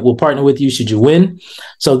said, yep, we'll partner with you should you win.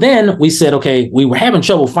 So then we said, okay, we were having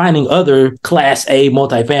trouble finding other Class A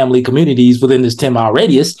multifamily communities within this 10-mile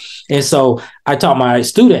radius. And so I taught my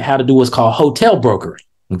student how to do what's called hotel brokering,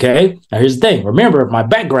 okay? Now here's the thing. Remember, my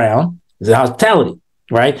background is in hospitality.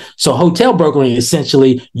 Right. So hotel brokering is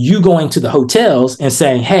essentially you going to the hotels and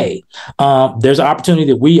saying, hey, there's an opportunity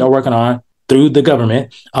that we are working on through the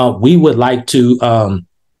government. We would like to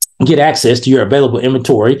get access to your available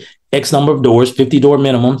inventory, X number of doors, 50 door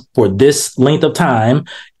minimum for this length of time.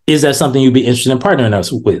 Is that something you'd be interested in partnering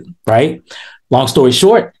us with? Right. Long story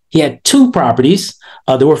short, he had 2 properties.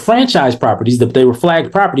 There were franchise properties, that they were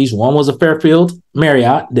flagged properties. One was a Fairfield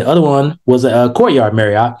Marriott. The other one was a Courtyard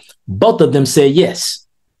Marriott. Both of them said yes.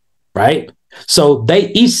 Right. So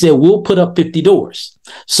they each said, we'll put up 50 doors.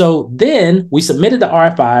 So then we submitted the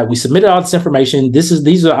RFI. We submitted all this information.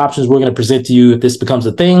 These are the options we're going to present to you if this becomes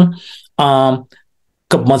a thing. A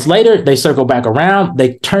couple months later, they circled back around.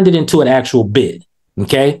 They turned it into an actual bid.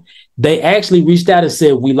 Okay. They actually reached out and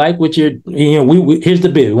said, we like what here's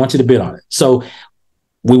the bid. We want you to bid on it. So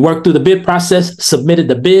we worked through the bid process, submitted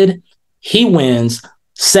the bid. He wins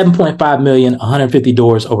 $7.5 million, 150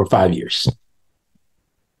 doors over 5 years.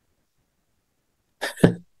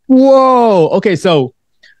 Whoa. Okay. So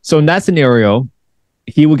in that scenario,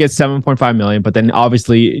 he would get 7.5 million, but then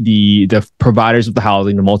obviously the providers of the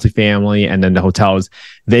housing, the multifamily, and then the hotels,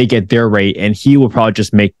 they get their rate, and he will probably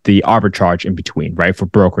just make the arbitrage in between, right? For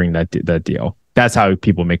brokering that deal. That's how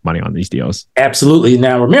people make money on these deals. Absolutely.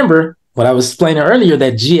 Now, remember what I was explaining earlier,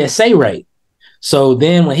 that GSA rate. So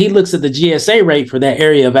then when he looks at the GSA rate for that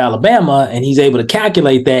area of Alabama and he's able to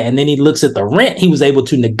calculate that, and then he looks at the rent he was able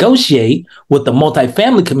to negotiate with the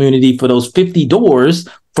multifamily community for those 50 doors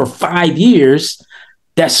for 5 years,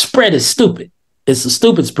 that spread is stupid. It's a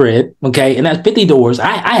stupid spread. Okay. And that's 50 doors.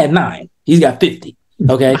 I had 9. He's got 50.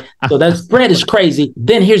 Okay. So that spread is crazy.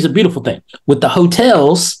 Then here's the beautiful thing with the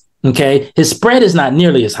hotels. Okay. His spread is not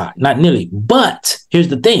nearly as high, not nearly. But here's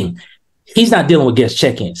the thing. He's not dealing with guest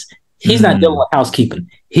check-ins. He's not dealing with housekeeping.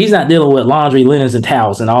 He's not dealing with laundry, linens, and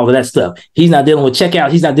towels and all of that stuff. He's not dealing with checkout.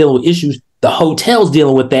 He's not dealing with issues. The hotel's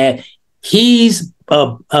dealing with that. He's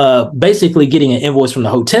basically getting an invoice from the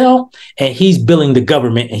hotel, and he's billing the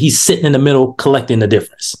government, and he's sitting in the middle collecting the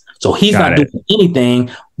difference. So he's not doing anything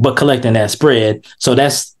but collecting that spread. So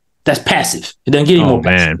that's passive. It doesn't get any more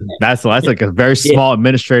passive. Man, that's like a very small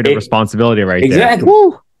administrative responsibility right there. Exactly.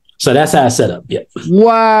 Woo. So that's how I set up. Yeah.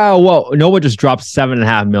 Wow. Well, Noah just dropped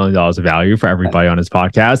 $7.5 million of value for everybody on his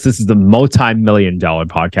podcast. This is the multi-million-dollar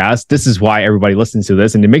podcast. This is why everybody listens to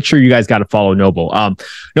this. And to make sure you guys got to follow Noble.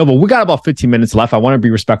 Noble, we got about 15 minutes left. I want to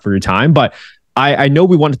be respectful of your time, but I know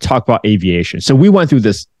we want to talk about aviation. So we went through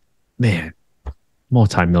this, man,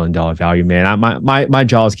 multi-million-dollar value, man. My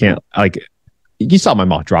jaws can't you saw my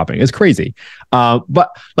mouth dropping. It's crazy.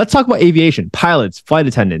 But let's talk about aviation, pilots, flight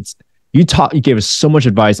attendants. You gave us so much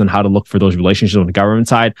advice on how to look for those relationships on the government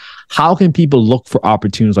side. How can people look for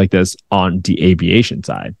opportunities like this on the aviation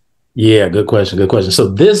side? Yeah, good question. Good question. So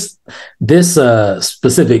this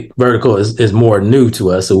specific vertical is more new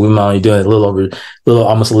to us. So we've only doing it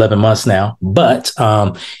almost 11 months now, but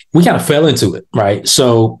we kind of fell into it, right?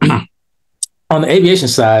 So on the aviation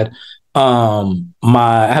side,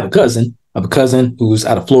 I have a cousin who's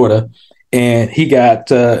out of Florida, and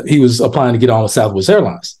he was applying to get on with Southwest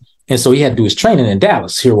Airlines. And so he had to do his training in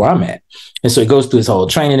Dallas, here where I'm at. And so he goes through his whole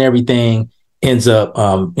training and everything, ends up,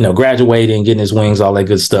 graduating, getting his wings, all that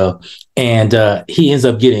good stuff. And he ends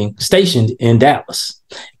up getting stationed in Dallas.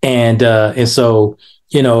 And so,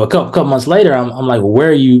 a couple months later, I'm like, well,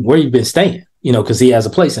 where you been staying? Because he has a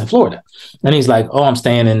place in Florida. And he's like, oh, I'm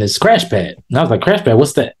staying in this crash pad. And I was like, crash pad,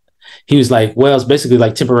 what's that? He was like, well, it's basically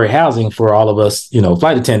like temporary housing for all of us,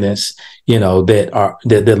 flight attendants,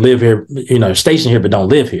 that live here, stationed here, but don't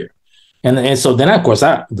live here. And so then, of course,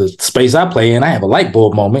 the space I play in, I have a light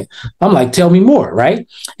bulb moment. I'm like, tell me more, right?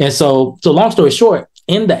 And so long story short,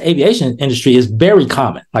 in the aviation industry is very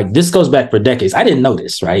common. Like this goes back for decades. I didn't know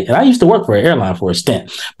this, right? And I used to work for an airline for a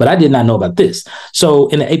stint, but I did not know about this. So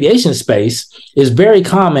in the aviation space, it's very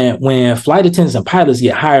common when flight attendants and pilots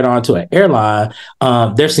get hired onto an airline,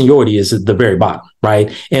 their seniority is at the very bottom,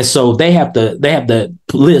 right? And so they have to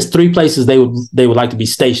list 3 places they would like to be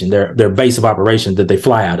stationed, their base of operations that they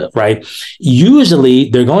fly out of, right? Usually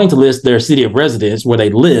they're going to list their city of residence where they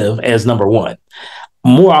live as number 1.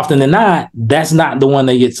 More often than not, that's not the one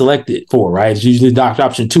they get selected for, right? It's usually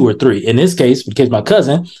option 2 or 3. In this case, because my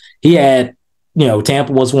cousin, he had,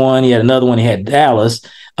 Tampa was one, he had another one, he had Dallas,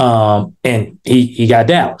 and he got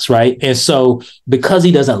Dallas, right? And so because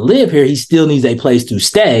he doesn't live here, he still needs a place to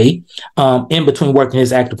stay in between working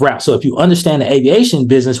his active route. So if you understand the aviation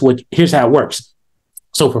business, here's how it works.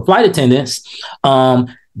 So for flight attendants,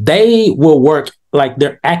 they will work like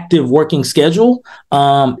their active working schedule.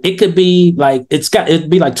 It could be like, it'd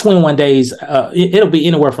be like 21 days. It'll be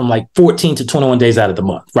anywhere from like 14 to 21 days out of the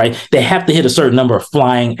month, right? They have to hit a certain number of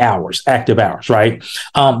flying hours, active hours, right?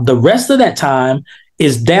 The rest of that time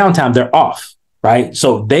is downtime. They're off, right?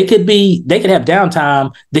 So they could have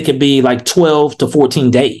downtime that could be like 12 to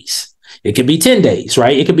 14 days. It could be 10 days,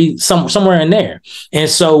 right? It could be somewhere in there. And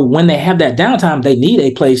so when they have that downtime, they need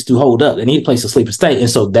a place to hold up. They need a place to sleep and stay. And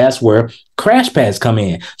so that's where crash pads come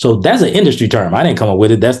in. So that's an industry term. I didn't come up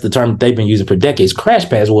with it. That's the term they've been using for decades. Crash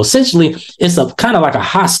pads. Well, essentially, it's a kind of like a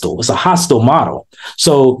hostel. It's a hostel model.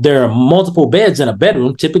 So there are multiple beds in a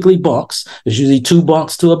bedroom, typically bunks. There's usually 2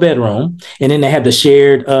 bunks to a bedroom. And then they have the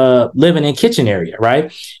shared living and kitchen area,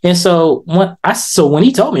 right? And so when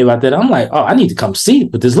he told me about that, I'm like, oh, I need to come see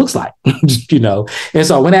what this looks like. And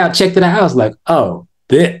so I went out, checked it out. I was like, oh,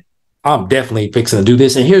 I'm definitely fixing to do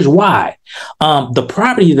this. And here's why. The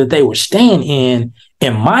property that they were staying in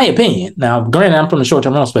my opinion, now, granted, I'm from the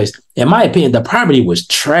short-term rental space. In my opinion, the property was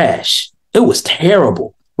trash. It was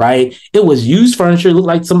terrible, right? It was used furniture. It looked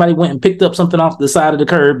like somebody went and picked up something off the side of the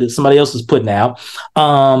curb that somebody else was putting out.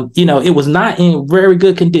 It was not in very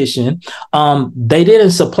good condition. They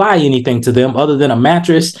didn't supply anything to them other than a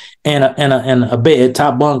mattress and a bed,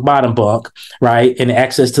 top bunk, bottom bunk, right? And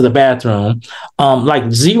access to the bathroom.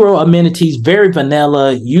 Like 0 amenities, very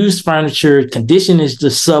vanilla, used furniture, condition is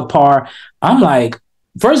just subpar. I'm like,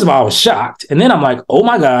 first of all, I was shocked. And then I'm like, oh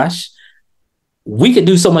my gosh, we could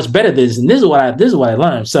do so much better than this. And this is what I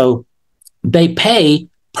learned. So they pay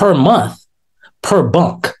per month per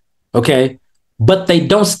bunk. Okay. But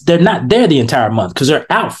they're not there the entire month because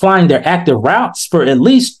they're out flying their active routes for at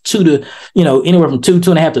least 2 to, anywhere from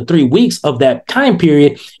 2.5 to 3 weeks of that time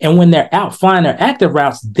period. And when they're out flying their active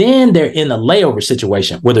routes, then they're in a layover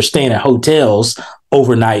situation where they're staying at hotels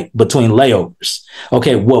overnight between layovers.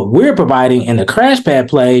 Okay. What we're providing in the crash pad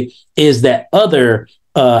play is that other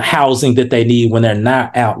housing that they need when they're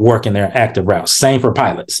not out working their active routes. Same for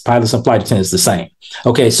pilots and flight attendants, the same.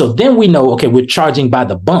 Okay. So then we know, okay, we're charging by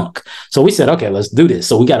the bunk. So we said, okay, let's do this.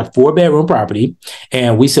 So we got a 4-bedroom property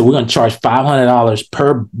and we said, we're going to charge $500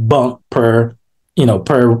 per bunk per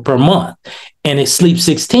month. And it sleeps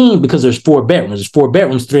 16 because there's 4 bedrooms. There's 4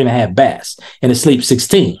 bedrooms, 3.5 baths, and it sleeps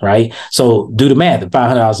 16, right? So do the math. At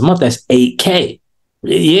 $500 a month, that's $8K.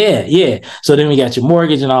 Yeah. So then we got your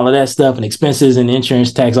mortgage and all of that stuff and expenses and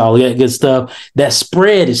insurance, tax, all of that good stuff. That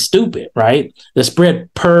spread is stupid, right? The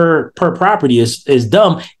spread per property is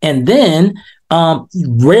dumb. And then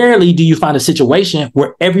rarely do you find a situation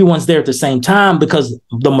where everyone's there at the same time because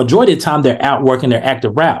the majority of the time they're out working their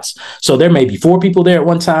active routes. So there may be 4 people there at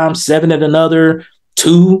one time, 7 at another,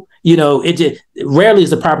 2 it just rarely is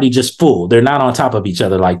the property just full. They're not on top of each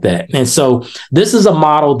other like that. And so this is a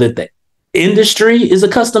model that the industry is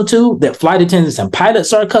accustomed to, that flight attendants and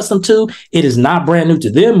pilots are accustomed to. It is not brand new to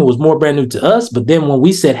them. It was more brand new to us. But then when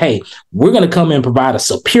we said, hey, we're going to come and provide a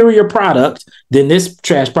superior product than this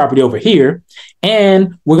trash property over here,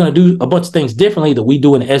 and we're going to do a bunch of things differently that we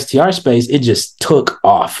do in the STR space, it just took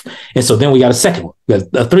off. And so then we got a second one,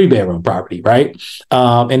 a 3-bedroom property, right?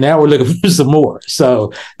 And now we're looking for some more.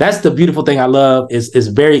 So that's the beautiful thing I love is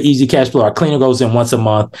very easy cash flow. Our cleaner goes in once a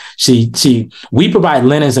month. We provide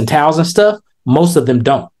linens and towels and stuff. Most of them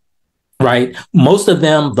don't. Right. Most of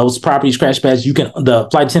them, those properties, crash pads, the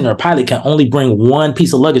flight attendant or pilot can only bring one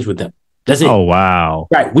piece of luggage with them. That's it. Oh, wow.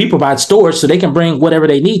 Right. We provide storage so they can bring whatever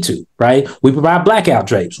they need to. Right. We provide blackout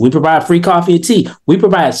drapes. We provide free coffee and tea. We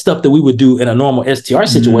provide stuff that we would do in a normal STR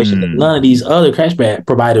situation that none of these other crash pad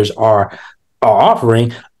providers are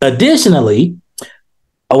offering. Additionally,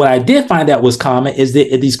 what I did find out was common is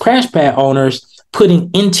that these crash pad owners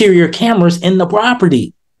putting interior cameras in the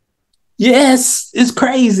property. Yes, it's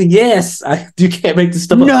crazy. Yes, you can't make this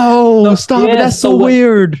stuff up. No, stop it. That's so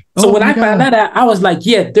weird. So when I found that out, I was like,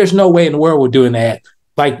 yeah, there's no way in the world we're doing that.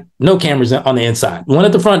 Like, no cameras on the inside. One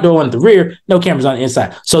at the front door, one at the rear, no cameras on the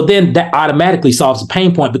inside. So then that automatically solves the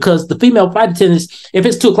pain point, because the female flight attendants, if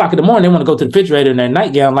it's 2:00 in the morning, they want to go to the refrigerator in their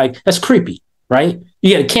nightgown, like, that's creepy, right?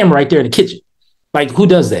 You got a camera right there in the kitchen. Like, who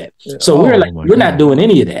does that? So we're like, we're not doing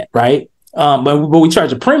any of that, right? But we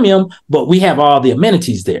charge a premium, but we have all the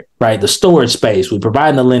amenities there, right? The storage space, we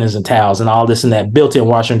provide the linens and towels and all this and that, built-in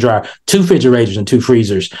washer and dryer, 2 refrigerators and 2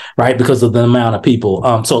 freezers, right? Because of the amount of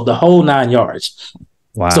people. So the whole 9 yards.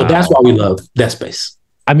 Wow. So that's why we love that space.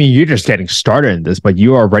 I mean, you're just getting started in this, but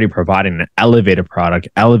you are already providing an elevated product,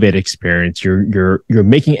 elevated experience. You're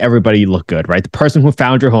making everybody look good, right? The person who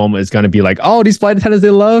found your home is going to be like, oh, these flight attendants, they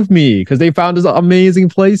love me because they found this amazing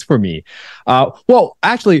place for me. Well,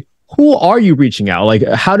 actually, who are you reaching out? Like,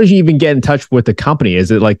 how did you even get in touch with the company? Is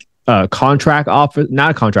it like a contract officer,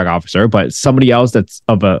 not a contract officer, but somebody else that's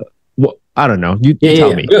of a, I don't know. You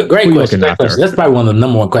tell me. Great question. That's probably one of the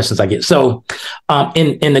number one questions I get. So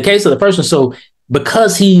in the case of the person, so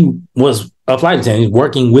because he was a flight attendant, he's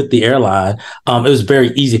working with the airline, it was very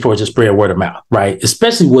easy for it to spread word of mouth, right?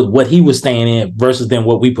 Especially with what he was staying in versus then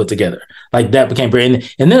what we put together. Like, that became very,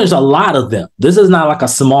 and there's a lot of them. This is not like a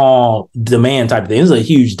small demand type of thing. This is a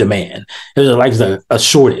huge demand. There's like a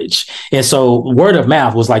shortage. And so word of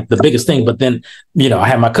mouth was like the biggest thing. But then, I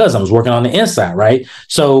had my cousin, I was working on the inside, right?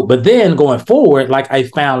 So, but then going forward, like, I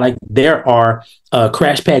found like there are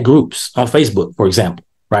crash pad groups on Facebook, for example.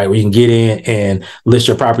 Right, where you can get in and list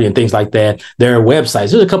your property and things like that. There are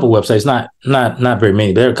websites. There's a couple of websites, not very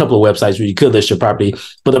many. There are a couple of websites where you could list your property,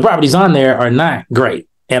 but the properties on there are not great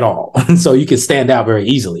at all. So you can stand out very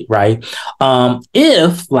easily, right?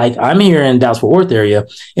 If, like, I'm here in Dallas-Fort Worth area,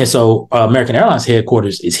 and so American Airlines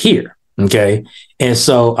headquarters is here, okay? And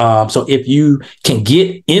so if you can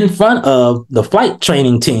get in front of the flight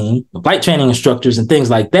training team, the flight training instructors and things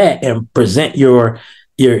like that, and present your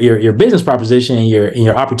business proposition and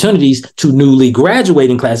your opportunities to newly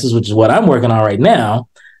graduating classes, which is what I'm working on right now,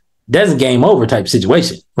 that's a game over type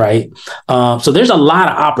situation, right? So there's a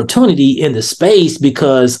lot of opportunity in the space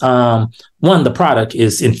because one, the product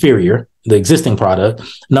is inferior, the existing product.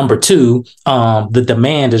 Number two, the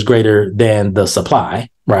demand is greater than the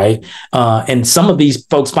supply, right? And some of these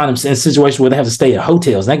folks find themselves in situations where they have to stay at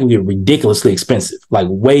hotels. That can be ridiculously expensive, like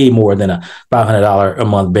way more than a $500 a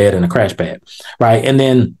month bed and a crash pad, right? And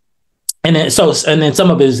then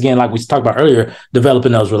some of it is, again, like we talked about earlier,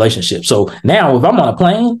 developing those relationships. So now if I'm on a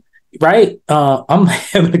plane, right, I'm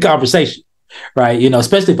having a conversation, right?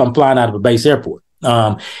 Especially if I'm flying out of a base airport.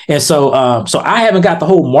 And so I haven't got the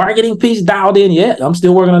whole marketing piece dialed in yet. I'm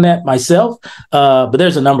still working on that myself. But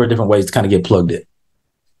there's a number of different ways to kind of get plugged in.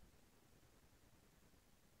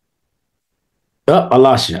 Oh, I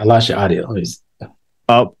lost your audio.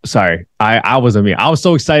 Oh, sorry. I was on mute. I was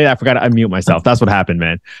so excited I forgot to unmute myself. That's what happened,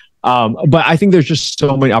 man. But I think there's just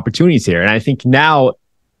so many opportunities here. And I think now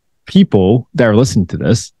people that are listening to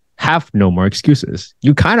this have no more excuses.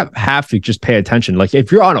 You kind of have to just pay attention. Like,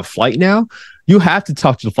 if you're on a flight now, you have to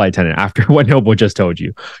talk to the flight attendant after what Noble just told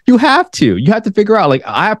you. You have to figure out, like,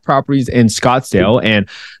 I have properties in Scottsdale, and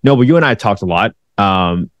Noble, you and I talked a lot.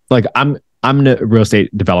 Like, I'm in the real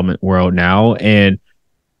estate development world now, and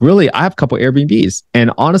really I have a couple Airbnbs,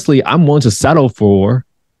 and honestly, I'm willing to settle for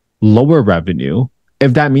lower revenue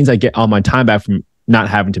if that means I get all my time back from not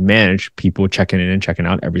having to manage people checking in and checking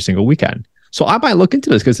out every single weekend. So I might look into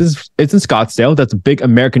this because it's in Scottsdale. That's a big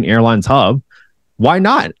American Airlines hub. why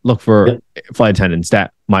not look for flight attendants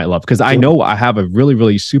that might love? Because I know I have a really,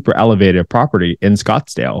 really super elevated property in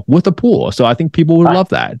Scottsdale with a pool. So I think people would love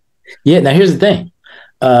that. Yeah. Now here's the thing.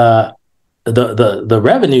 The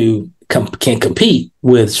revenue can compete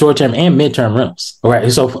with short-term and mid-term rentals. All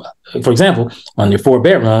right. So for example, on your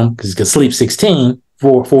 4-bedroom, because you can sleep 16,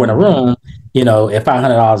 four in a room, at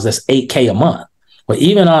 $500, that's $8K a month. But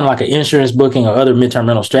even on like an insurance booking or other midterm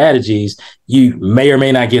rental strategies, you may or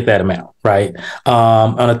may not get that amount, right?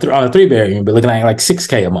 On a 3-bedroom, you'll be looking at like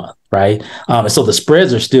 $6K a month, right? So the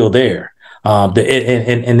spreads are still there. And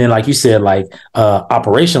then, like you said, like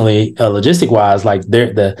operationally, logistic wise, like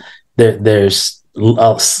there's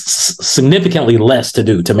significantly less to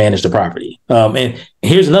do to manage the property. And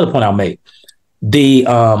here's another point I'll make: the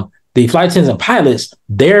flight attendants and pilots,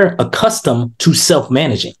 they're accustomed to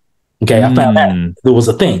self-managing. Okay, I found that there was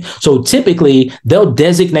a thing. So typically they'll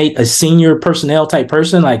designate a senior personnel type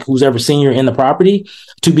person, like who's ever senior in the property,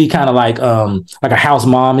 to be kind of like a house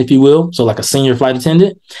mom, if you will. So like a senior flight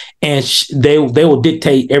attendant, and they will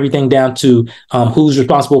dictate everything down to who's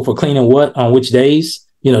responsible for cleaning what on which days,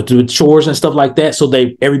 do chores and stuff like that. So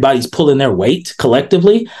everybody's pulling their weight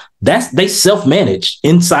collectively. They self-manage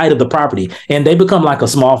inside of the property, and they become like a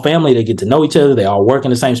small family. They get to know each other. They all work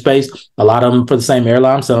in the same space. A lot of them for the same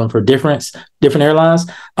airline, some of them for different airlines.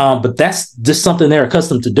 But that's just something they're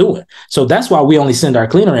accustomed to doing. So that's why we only send our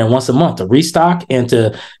cleaner in once a month to restock and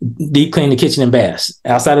to deep clean the kitchen and baths.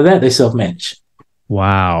 Outside of that, they self-manage.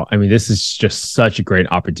 Wow. I mean, this is just such a great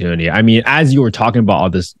opportunity. I mean, as you were talking about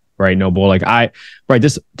all this, right, Noble, this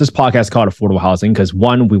podcast is called Affordable Housing because,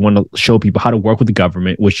 one, we want to show people how to work with the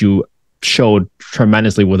government, which you showed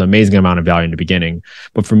tremendously with an amazing amount of value in the beginning.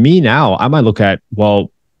 But for me now, I might look at,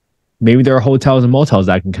 well, maybe there are hotels and motels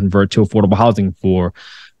that can convert to affordable housing for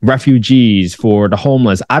refugees, for the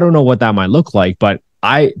homeless. I don't know what that might look like, but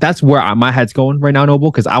that's where my head's going right now,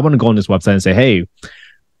 Noble, because I want to go on this website and say, hey,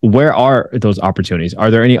 where are those opportunities? Are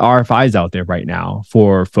there any RFIs out there right now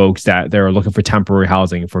for folks that they're looking for temporary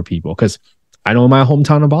housing for people? Because I know in my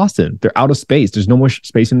hometown of Boston, they're out of space. There's no more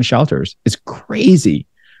space in the shelters. It's crazy.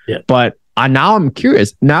 Yeah. But now I'm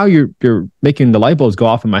curious. Now you're making the light bulbs go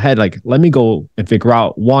off in my head. Like, let me go and figure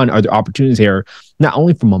out, one, are there opportunities here, not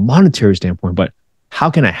only from a monetary standpoint, but how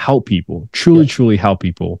can I help people, truly help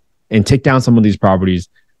people and take down some of these properties,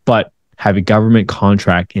 but have a government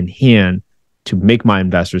contract in hand to make my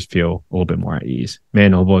investors feel a little bit more at ease.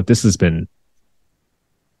 Man, Noble, this has been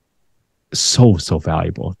so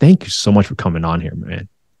valuable. Thank you so much for coming on here, man.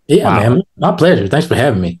 Yeah, wow. Man, my pleasure. Thanks for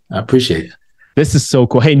having me. I appreciate it. This is so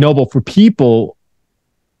cool. Hey, Noble, for people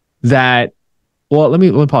that, well, let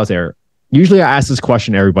me pause there. Usually I ask this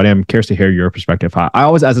question to everybody. I'm curious to hear your perspective. I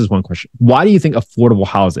always ask this one question. Why do you think affordable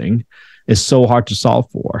housing is so hard to solve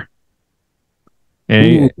for?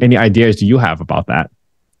 Any ideas do you have about that?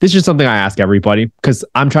 This is something I ask everybody because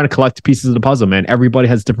I'm trying to collect pieces of the puzzle, man. Everybody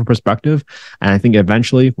has a different perspective. And I think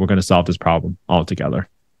eventually we're going to solve this problem all together.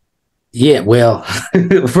 Yeah, well,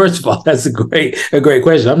 first of all, that's a great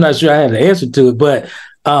question. I'm not sure I have the answer to it, but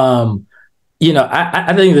I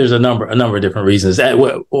think there's a number of different reasons.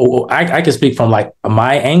 I can speak from like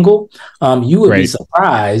my angle. You would be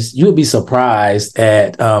surprised. You would be surprised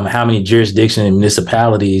at how many jurisdictions and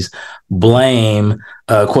municipalities blame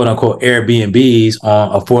quote unquote Airbnbs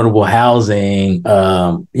on affordable housing.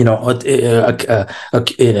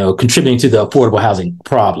 Contributing to the affordable housing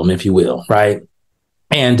problem, if you will, right?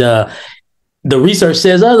 And the research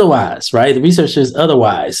says otherwise, right? The research says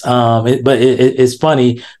otherwise. But it's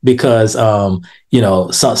funny because some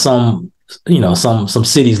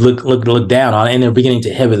cities look down on it and they're beginning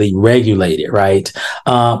to heavily regulate it, right?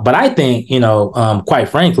 But I think, quite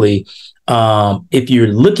frankly, if you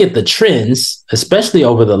look at the trends, especially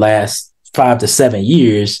over the last 5 to 7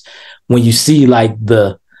 years, when you see like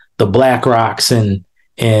the Black Rocks and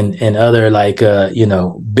other like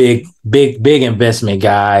big investment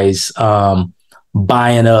guys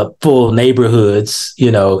buying up full neighborhoods,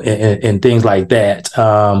 and things like that,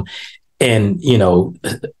 and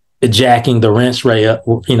jacking the rents way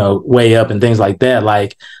up and things like that.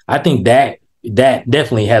 Like, I think that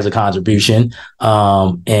definitely has a contribution,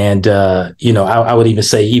 and I would even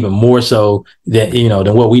say even more so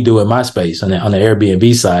than what we do in my space on the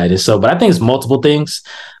Airbnb side. And so, but I think it's multiple things.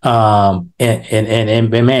 And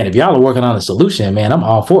man, if y'all are working on a solution, man, I'm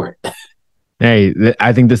all for it. Hey,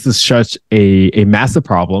 I think this is such a massive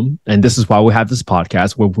problem. And this is why we have this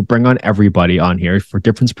podcast where we bring on everybody on here for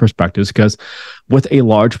different perspectives, because with a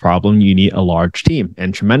large problem, you need a large team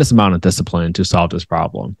and tremendous amount of discipline to solve this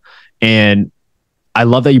problem. And I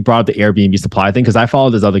love that you brought up the Airbnb supply thing, because I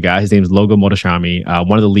follow this other guy. His name is Logo Motoshami,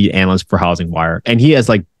 one of the lead analysts for Housing Wire. And he has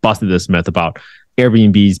like busted this myth about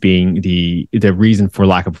Airbnbs being the reason for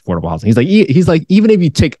lack of affordable housing. He's like, even if you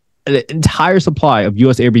take an entire supply of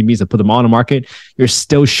US Airbnbs and put them on the market, you're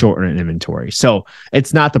still short in inventory. So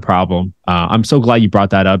it's not the problem. I'm so glad you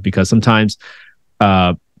brought that up, because sometimes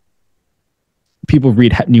people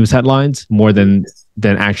read news headlines more than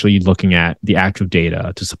actually looking at the actual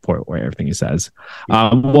data to support where everything says.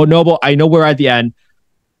 Well, Noble, I know we're at the end.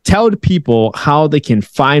 Tell the people how they can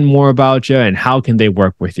find more about you and how can they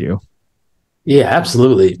work with you. Yeah,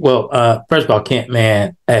 absolutely. Well, first of all, Kent,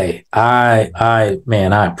 man, hey, I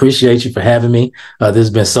appreciate you for having me. This has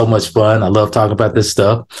been so much fun. I love talking about this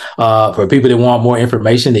stuff. For people that want more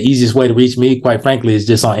information, the easiest way to reach me, quite frankly, is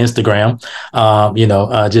just on Instagram.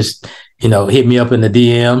 Hit me up in the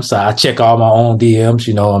DMs. I check all my own DMs.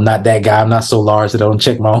 I'm not that guy. I'm not so large that I don't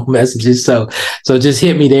check my own messages. So just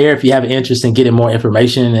hit me there if you have an interest in getting more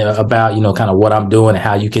information about, kind of what I'm doing and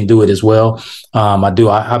how you can do it as well.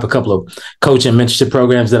 I have a couple of coaching and mentorship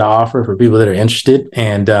programs that I offer for people that are interested.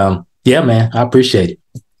 And yeah, man, I appreciate it.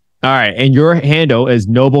 All right. And your handle is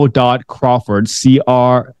noble.crawford,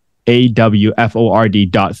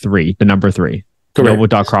 CRAWFORD.3, the number 3. Correct.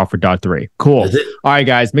 Noble.crawford.3. Cool. All right,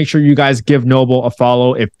 guys. Make sure you guys give Noble a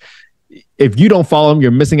follow. If you don't follow him,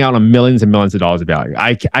 you're missing out on millions and millions of dollars of value.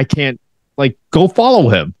 I can't, go follow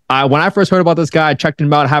him. When I first heard about this guy, I checked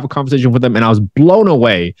him out, have a conversation with him, and I was blown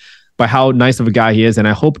away by how nice of a guy he is. And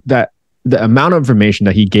I hope that the amount of information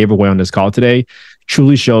that he gave away on this call today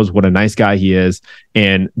truly shows what a nice guy he is.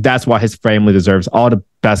 And that's why his family deserves all the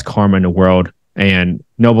best karma in the world. And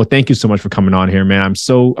Noble, thank you so much for coming on here, man. I'm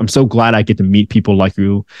so glad I get to meet people like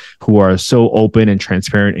you who are so open and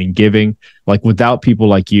transparent and giving. Without people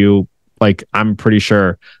like you, I'm pretty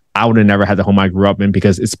sure I would have never had the home I grew up in,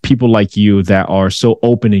 because it's people like you that are so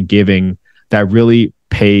open and giving that really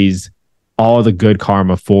pays all the good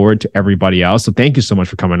karma forward to everybody else. So thank you so much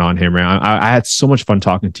for coming on here, man. I had so much fun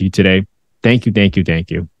talking to you today. Thank you.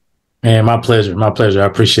 Man, my pleasure. I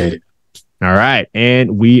appreciate it. All right.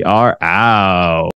 And we are out.